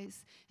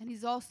cries, and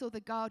he's also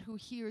the God who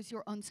hears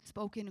your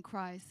unspoken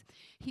cries.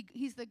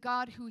 He's the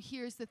God who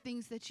hears the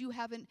things that you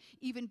haven't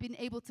even been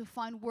able to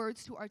find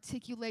words to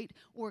articulate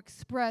or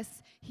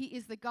express. He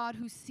is the God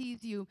who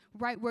sees you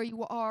right where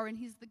you are, and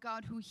he's the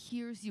God who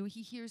hears you.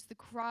 He hears the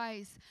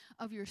cries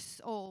of your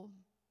soul.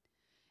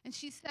 And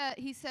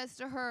he says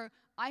to her,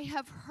 I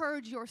have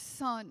heard your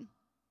son,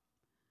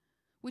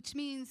 which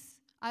means,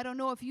 I don't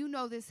know if you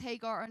know this,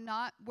 Hagar, or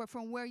not,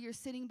 from where you're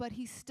sitting, but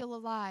he's still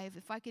alive.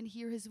 If I can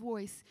hear his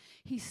voice,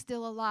 he's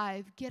still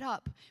alive. Get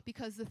up,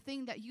 because the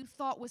thing that you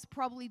thought was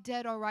probably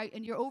dead, all right,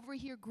 and you're over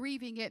here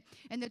grieving it,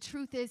 and the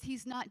truth is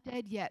he's not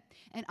dead yet,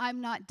 and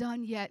I'm not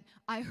done yet.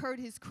 I heard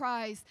his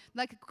cries,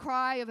 like a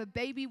cry of a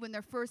baby when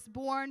they're first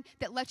born,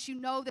 that lets you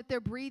know that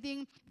they're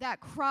breathing. That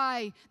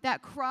cry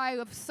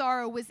of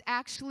sorrow was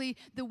actually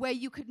the way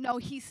you could know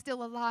he's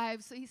still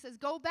alive. So he says,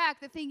 go back.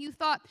 The thing you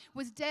thought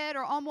was dead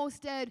or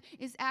almost dead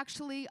is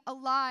actually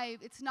alive.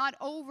 It's not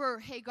over,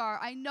 Hagar.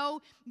 I know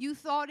you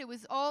thought it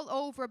was all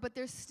over, but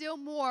there's still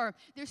more.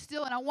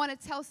 And I want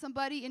to tell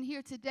somebody in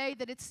here today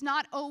that it's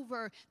not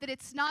over, that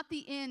it's not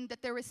the end,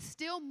 that there is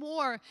still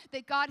more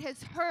that God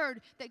has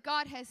heard, that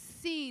God has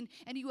seen,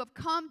 and you have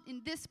come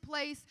in this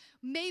place.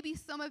 Maybe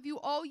some of you,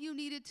 all you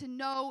needed to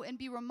know and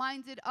be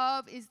reminded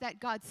of is that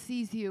God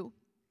sees you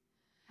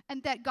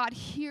and that God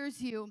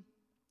hears you.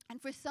 And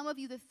for some of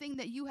you, the thing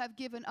that you have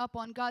given up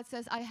on, God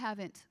says, I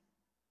haven't.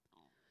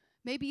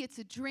 Maybe it's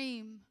a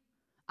dream.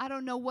 I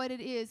don't know what it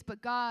is,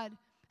 but God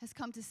has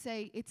come to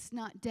say it's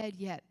not dead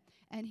yet.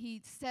 And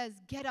he says,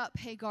 get up,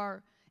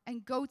 Hagar,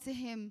 and go to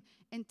him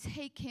and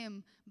take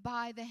him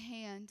by the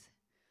hand.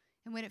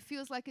 And when it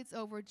feels like it's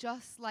over,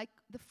 just like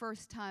the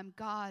first time,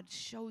 God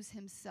shows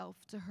himself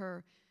to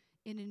her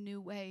in a new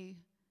way.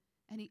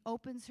 And he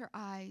opens her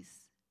eyes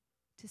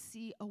to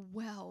see a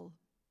well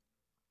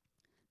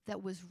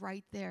that was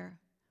right there.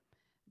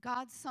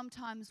 God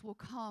sometimes will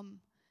come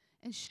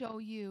and show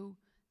you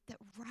that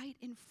right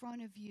in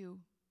front of you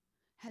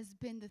has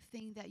been the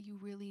thing that you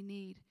really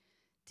need.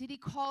 Did he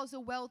cause a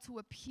well to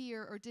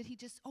appear, or did he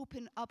just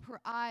open up her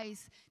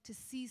eyes to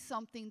see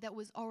something that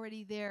was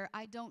already there?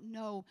 I don't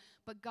know,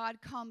 but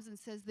God comes and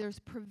says there's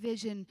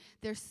provision.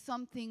 There's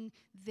something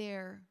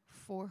there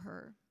for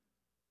her.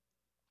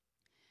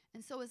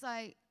 And so as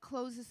I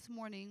close this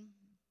morning,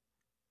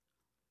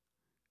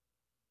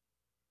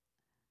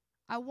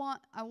 I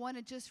want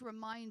to just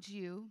remind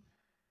you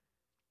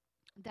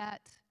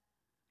that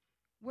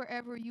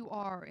wherever you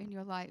are in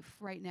your life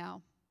right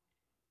now,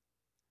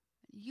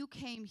 you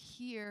came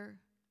here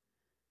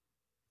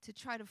to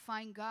try to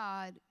find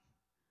God,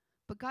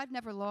 but God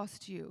never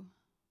lost you.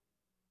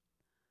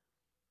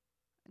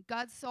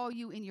 God saw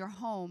you in your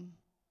home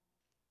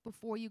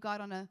before you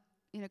got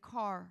in a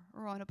car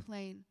or on a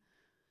plane.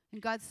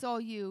 And God saw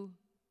you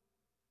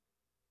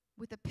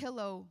with a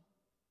pillow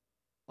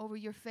over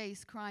your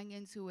face crying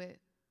into it.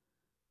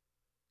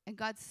 And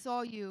God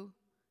saw you,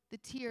 the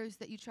tears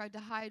that you tried to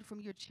hide from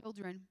your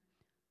children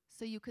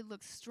so you could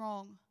look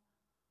strong.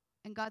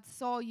 And God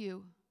saw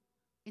you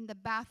in the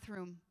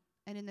bathroom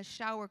and in the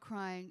shower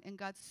crying. And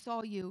God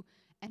saw you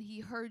and he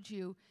heard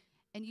you.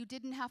 And you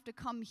didn't have to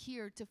come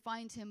here to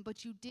find him,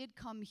 but you did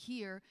come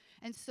here.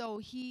 And so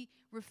he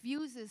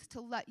refuses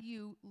to let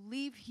you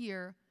leave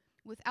here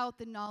without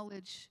the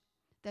knowledge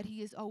that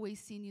he has always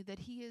seen you, that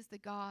he is the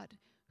God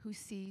who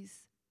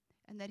sees,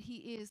 and that he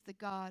is the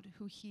God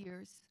who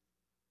hears.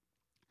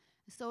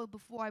 So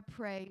before I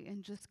pray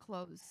and just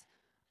close,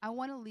 I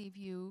want to leave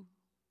you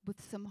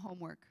with some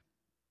homework.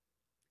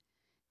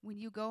 When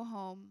you go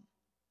home,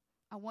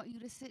 I want you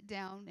to sit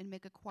down and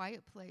make a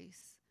quiet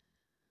place,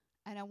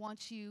 and I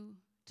want you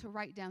to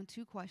write down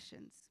 2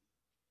 questions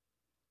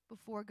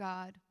before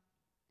God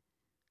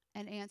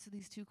and answer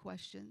these 2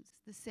 questions,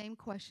 the same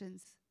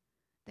questions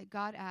that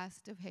God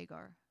asked of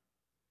Hagar.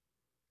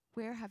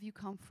 Where have you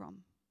come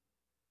from?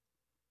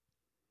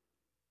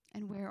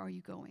 And where are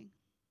you going?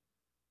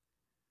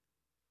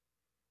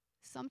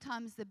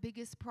 Sometimes the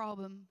biggest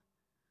problem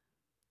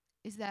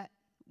is that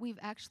we've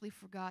actually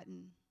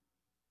forgotten.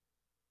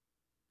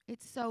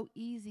 It's so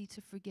easy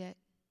to forget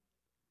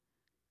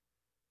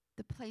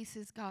the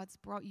places God's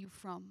brought you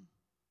from.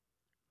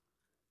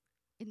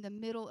 In the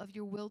middle of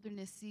your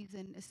wilderness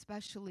season,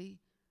 especially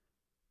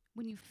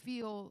when you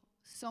feel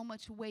so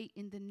much weight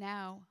in the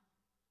now,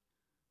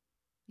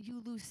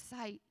 you lose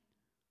sight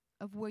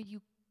of where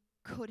you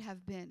could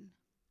have been.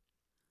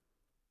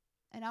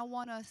 And I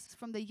want us,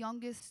 from the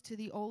youngest to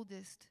the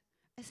oldest,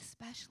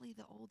 especially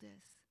the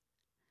oldest,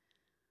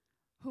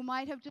 who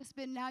might have just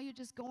been, now you're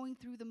just going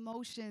through the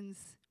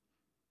motions.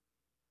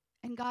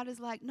 And God is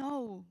like,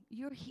 no,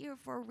 you're here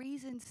for a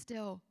reason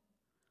still.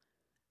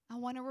 I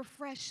want to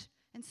refresh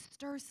and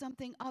stir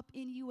something up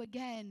in you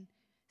again.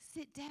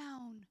 Sit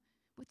down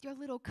with your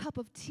little cup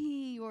of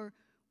tea or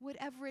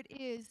whatever it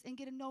is and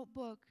get a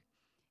notebook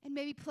and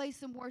maybe play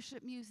some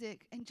worship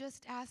music and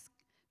just ask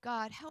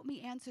God, help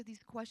me answer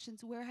these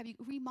questions. Where have you?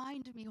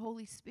 Remind me,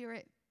 Holy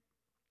Spirit,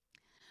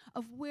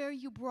 of where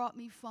you brought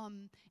me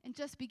from, and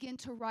just begin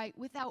to write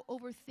without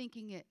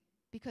overthinking it.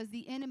 because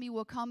the enemy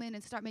will come in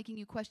and start making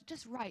you question,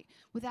 just right,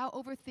 without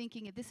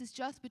overthinking it. This is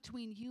just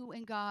between you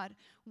and God.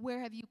 Where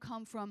have you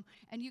come from?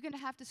 And you're going to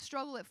have to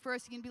struggle at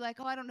first. You're going to be like,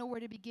 oh, I don't know where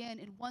to begin.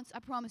 And I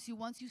promise you,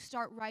 once you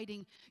start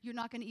writing, you're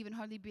not going to even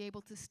hardly be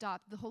able to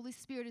stop. The Holy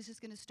Spirit is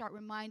just going to start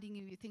reminding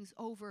you things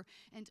over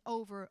and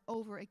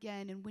over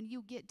again. And when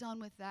you get done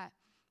with that,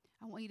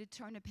 I want you to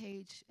turn a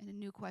page and a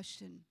new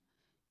question.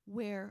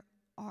 Where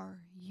are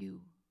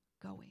you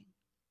going?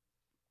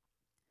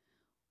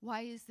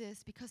 Why is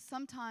this? Because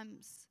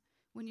sometimes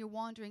when you're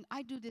wandering,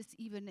 I do this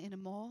even in a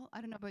mall.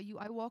 I don't know about you.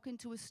 I walk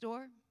into a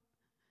store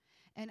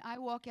and I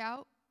walk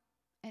out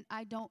and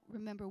I don't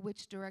remember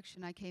which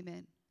direction I came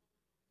in.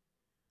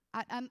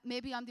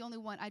 Maybe I'm the only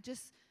one.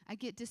 I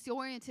get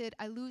disoriented.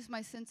 I lose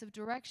my sense of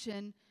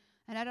direction.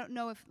 And I don't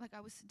know if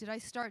did I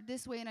start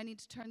this way and I need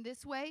to turn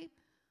this way?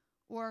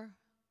 Or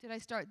did I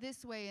start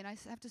this way and I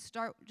have to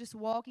start just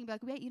walking back?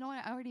 Wait, you know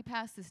what? I already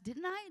passed this.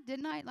 Didn't I?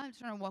 I'm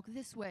trying to walk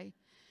this way.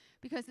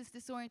 Because it's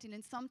disorienting.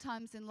 And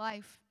sometimes in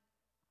life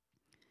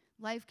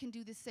can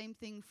do the same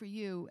thing for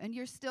you. And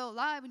you're still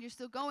alive and you're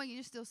still going and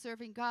you're still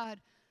serving God,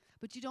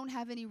 but you don't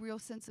have any real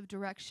sense of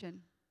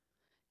direction.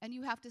 And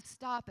you have to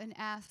stop and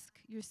ask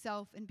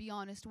yourself and be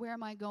honest, where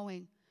am I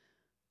going?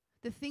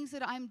 The things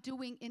that I'm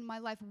doing in my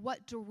life,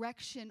 what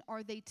direction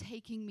are they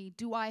taking me?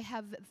 Do I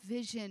have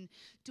vision?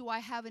 Do I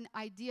have an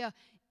idea?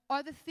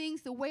 Are the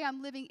things, the way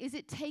I'm living, is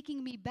it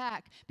taking me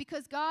back?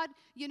 Because God,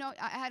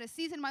 I had a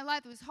season in my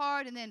life that was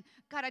hard, and then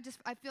God,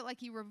 I feel like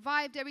He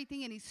revived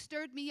everything, and He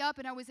stirred me up,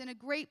 and I was in a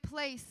great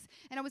place,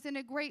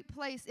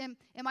 And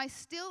am I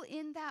still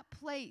in that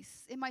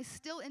place? Am I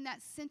still in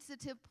that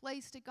sensitive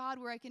place to God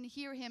where I can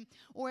hear Him?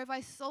 Or have I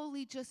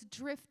slowly just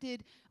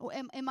drifted? Or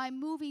am I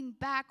moving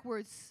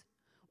backwards?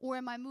 Or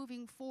am I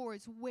moving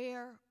forwards?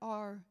 Where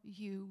are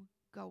you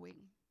going?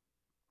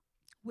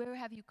 Where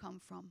have you come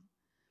from?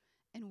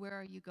 And where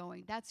are you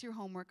going? That's your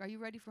homework. Are you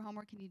ready for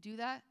homework? Can you do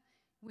that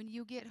when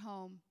you get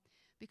home?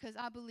 Because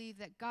I believe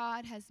that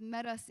God has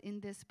met us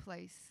in this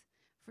place.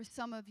 For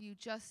some of you,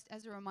 just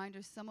as a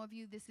reminder, some of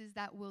you, this is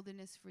that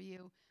wilderness for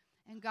you.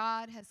 And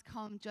God has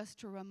come just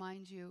to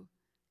remind you,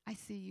 I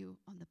see you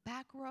on the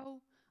back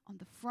row, on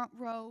the front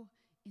row,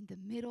 in the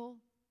middle,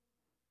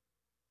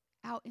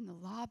 out in the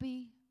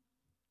lobby,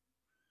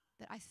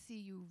 that I see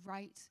you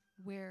right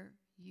where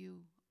you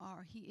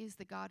are. He is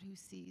the God who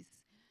sees.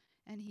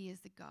 And He is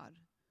the God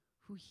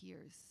who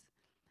hears.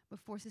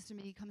 Before Sister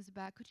Maggie comes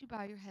back, could you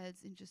bow your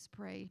heads and just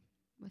pray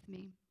with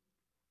me?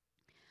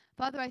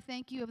 Father, I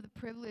thank you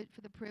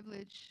for the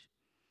privilege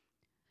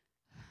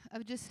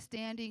of just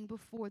standing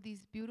before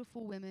these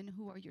beautiful women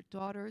who are your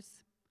daughters,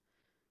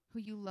 who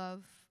you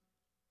love.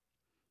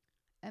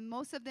 And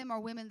most of them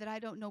are women that I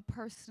don't know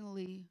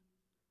personally,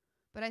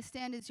 but I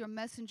stand as your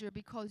messenger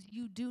because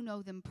you do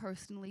know them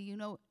personally. You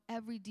know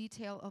every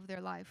detail of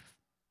their life.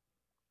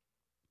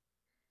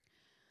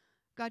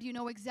 God, you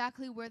know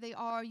exactly where they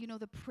are. You know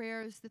the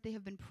prayers that they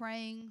have been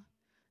praying.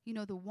 You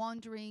know the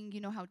wandering. You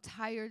know how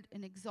tired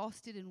and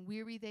exhausted and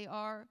weary they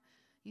are.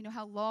 You know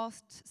how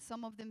lost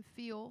some of them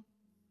feel.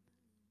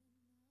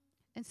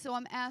 And so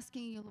I'm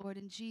asking you, Lord,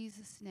 in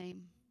Jesus'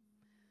 name,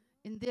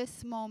 in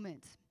this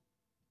moment,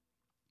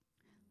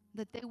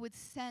 that they would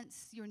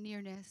sense your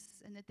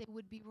nearness and that they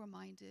would be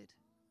reminded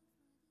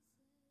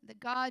that,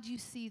 God, you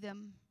see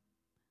them,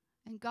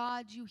 and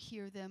God, you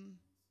hear them.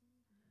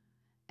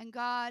 And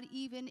God,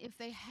 even if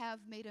they have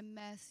made a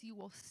mess, you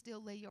will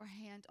still lay your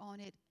hand on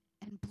it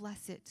and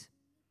bless it.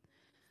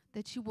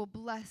 That you will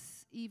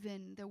bless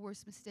even their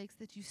worst mistakes,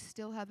 that you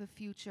still have a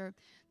future,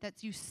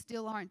 that you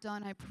still aren't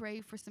done. I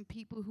pray for some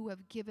people who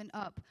have given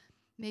up,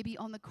 maybe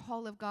on the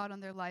call of God on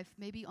their life,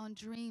 maybe on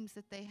dreams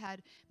that they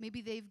had.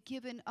 Maybe they've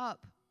given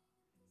up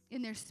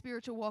in their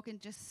spiritual walk and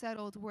just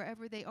settled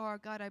wherever they are.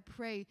 God, I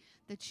pray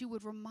that you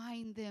would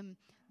remind them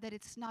that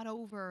it's not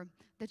over,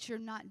 that you're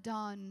not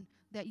done,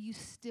 that you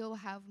still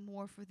have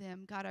more for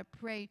them. God, I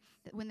pray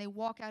that when they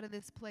walk out of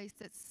this place,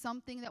 that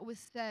something that was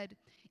said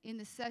in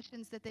the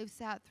sessions that they've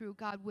sat through,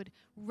 God, would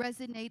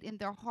resonate in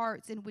their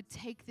hearts and would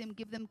take them,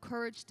 give them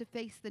courage to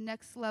face the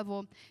next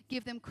level,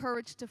 give them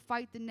courage to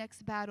fight the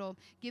next battle,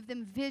 give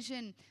them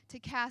vision to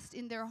cast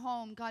in their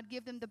home. God,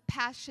 give them the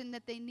passion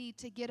that they need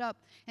to get up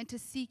and to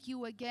seek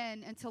you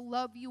again and to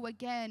love you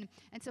again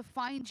and to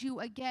find you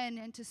again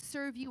and to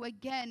serve you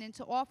again and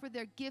to offer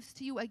their gifts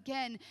to you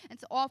again and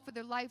to offer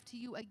their life to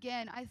you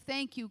again. I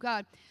thank you,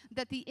 God,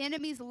 that the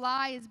enemy's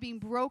lie is being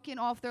broken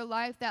off their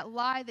life, that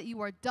lie that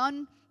you are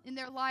done in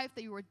their life,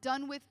 that you are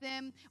done with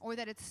them, or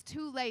that it's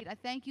too late. I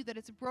thank you that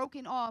it's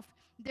broken off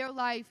their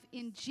life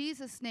in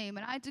Jesus' name.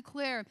 And I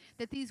declare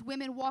that these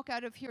women walk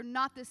out of here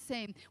not the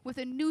same, with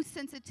a new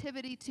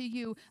sensitivity to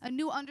you, a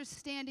new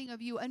understanding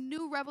of you, a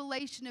new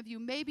revelation of you.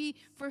 Maybe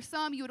for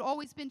some you had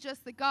always been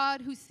just the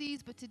God who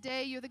sees, but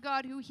today you're the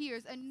God who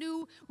hears. A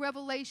new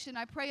revelation.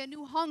 I pray a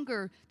new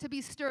hunger to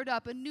be stirred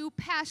up, a new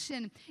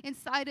passion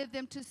inside of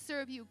them to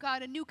serve you.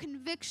 God, a new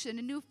conviction,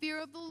 a new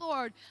fear of the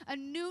Lord, a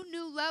new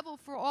level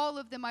for all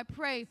of them. I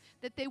pray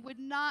that they would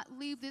not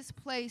leave this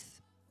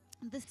place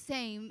the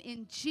same.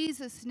 In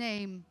Jesus'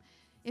 name,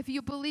 If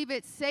you believe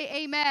it,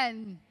 say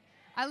amen.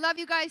 I love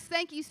you guys.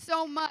 Thank you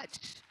so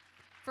much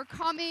for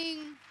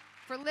coming,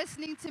 for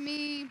listening to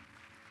me.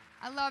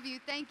 I love you.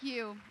 Thank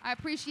you. I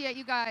appreciate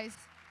you guys.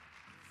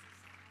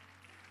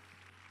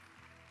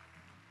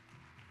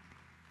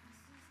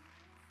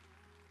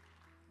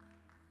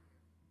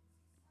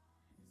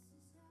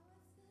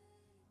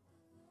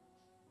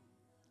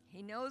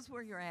 He knows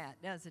where you're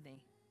at, doesn't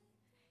he?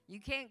 You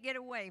can't get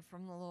away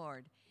from the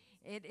Lord.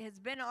 It has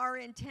been our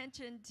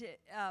intention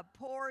to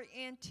pour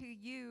into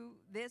you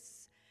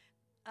this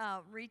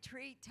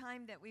retreat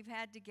time that we've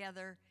had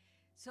together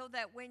so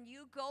that when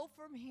you go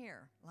from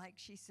here, like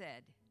she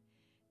said,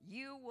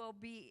 you will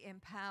be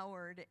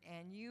empowered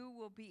and you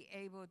will be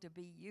able to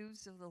be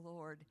used of the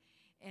Lord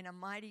in a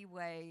mighty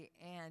way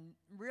and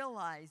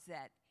realize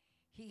that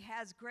He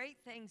has great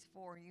things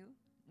for you,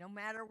 no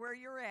matter where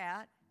you're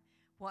at,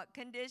 what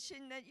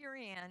condition that you're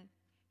in.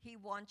 He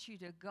wants you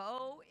to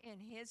go in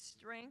His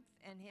strength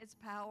and His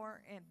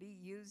power and be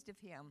used of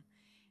Him.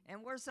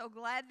 And we're so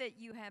glad that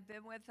you have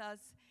been with us.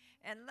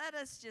 And let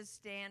us just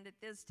stand at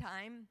this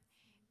time,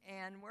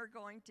 and we're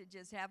going to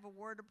just have a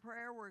word of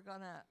prayer. We're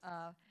going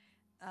to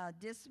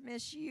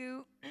dismiss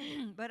you.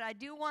 But I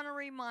do want to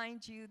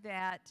remind you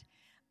that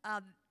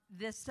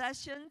this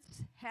session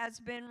has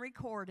been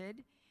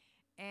recorded,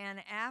 and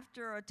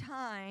after a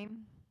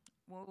time,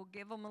 we'll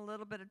give them a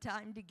little bit of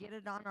time to get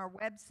it on our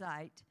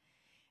website.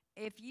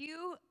 If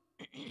you,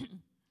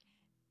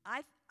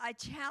 I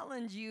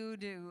challenge you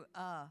to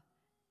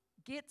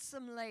get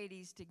some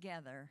ladies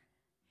together,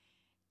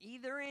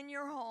 either in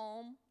your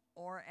home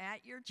or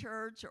at your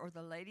church, or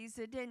the ladies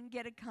that didn't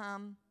get to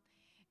come,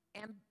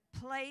 and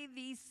play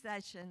these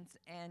sessions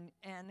and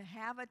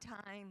have a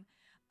time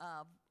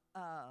of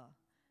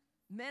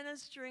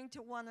ministering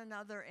to one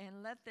another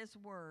and let this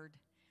word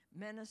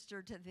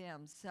minister to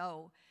them.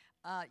 So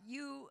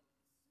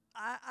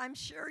I'm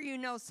sure you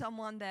know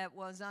someone that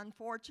was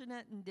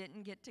unfortunate and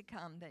didn't get to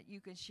come that you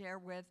can share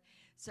with.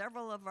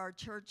 Several of our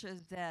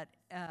churches that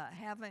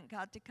haven't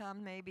got to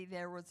come, maybe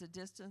there was a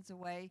distance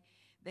away.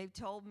 They've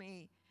told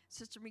me,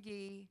 Sister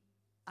McGee,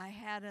 I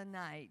had a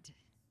night,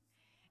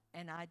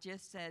 and I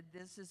just said,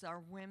 this is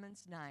our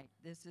women's night.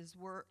 This is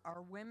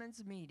our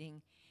women's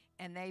meeting,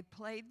 and they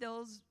played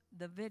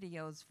the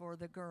videos for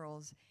the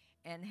girls,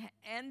 and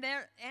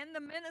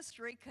the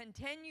ministry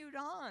continued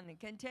on and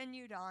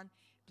continued on.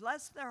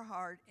 Bless their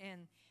heart,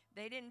 and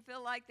they didn't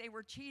feel like they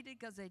were cheated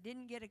because they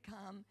didn't get to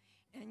come,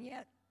 and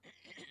yet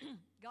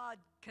God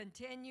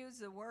continues.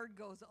 The word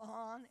goes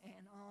on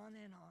and on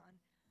and on.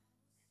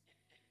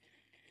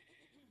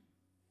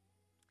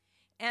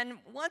 And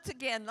once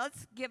again,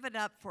 let's give it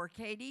up for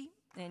Katy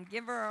and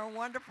give her a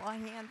wonderful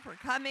hand for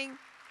coming.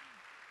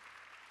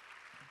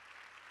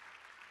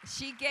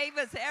 She gave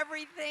us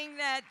everything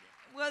that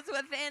was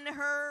within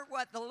her,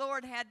 what the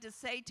Lord had to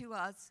say to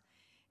us,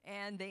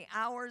 and the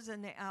hours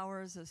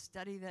of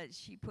study that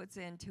she puts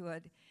into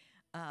it.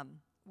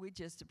 We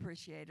just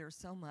appreciate her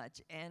so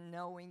much, and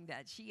knowing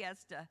that she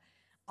has to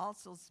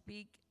also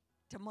speak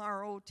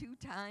tomorrow 2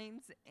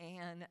 times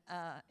and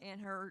in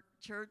her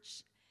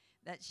church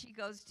that she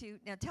goes to.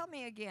 Now tell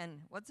me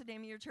again, what's the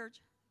name of your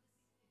church?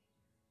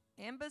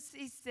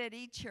 Embassy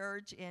City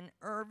Church in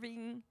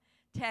Irving,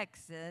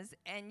 Texas,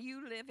 and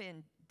you live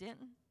in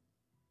Denton?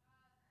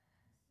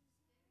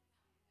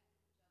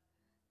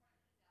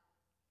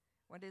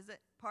 What is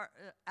it?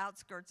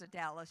 Outskirts of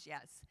Dallas,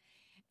 yes.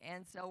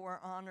 And so we're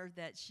honored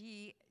that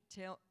she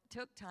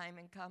took time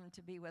and come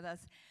to be with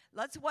us.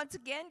 Let's once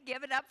again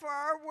give it up for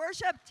our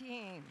worship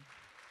team.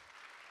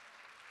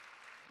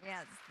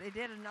 Yes, they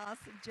did an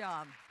awesome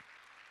job.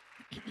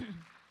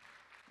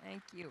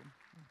 Thank you.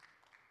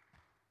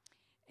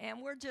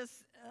 And we're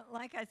just,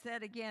 like I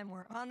said again,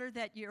 we're honored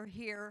that you're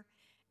here.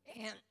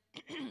 And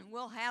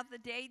we'll have the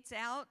dates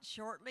out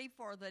shortly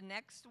for the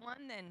next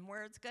one and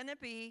where it's going to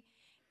be.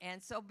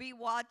 And so be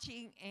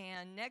watching,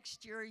 and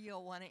next year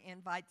you'll want to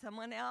invite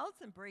someone else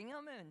and bring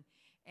them,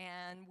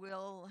 and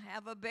we'll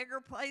have a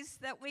bigger place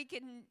that we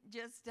can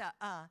just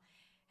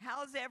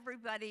house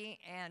everybody.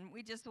 And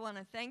we just want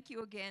to thank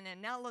you again.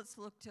 And now let's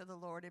look to the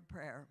Lord in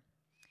prayer.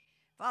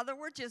 Father,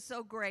 we're just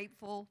so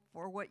grateful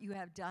for what you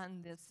have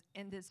done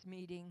in this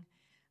meeting.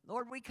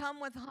 Lord, we come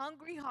with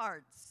hungry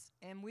hearts,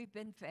 and we've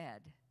been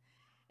fed.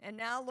 And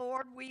now,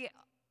 Lord, we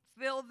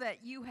feel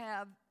that you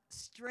have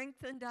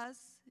strengthened us.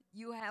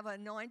 You have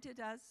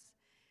anointed us.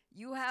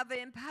 You have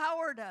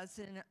empowered us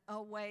in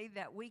a way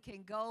that we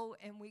can go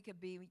and we can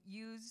be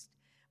used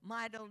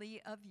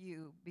mightily of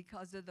you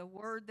because of the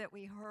word that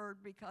we heard,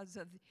 because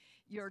of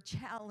your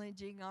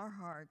challenging our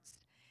hearts.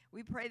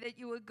 We pray that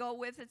you would go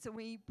with us, and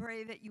we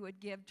pray that you would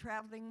give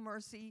traveling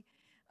mercy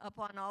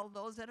upon all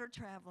those that are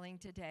traveling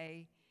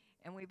today.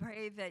 And we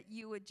pray that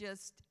you would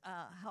just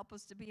help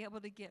us to be able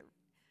to get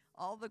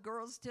all the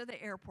girls to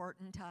the airport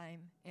in time.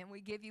 And we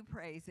give you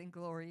praise and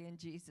glory in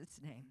Jesus'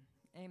 name.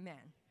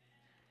 Amen.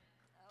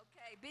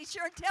 Okay, be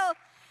sure to tell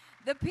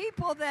the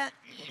people that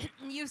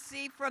you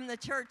see from the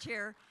church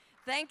here,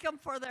 thank them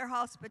for their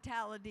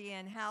hospitality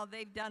and how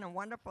they've done a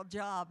wonderful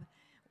job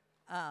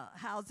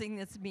housing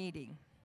this meeting.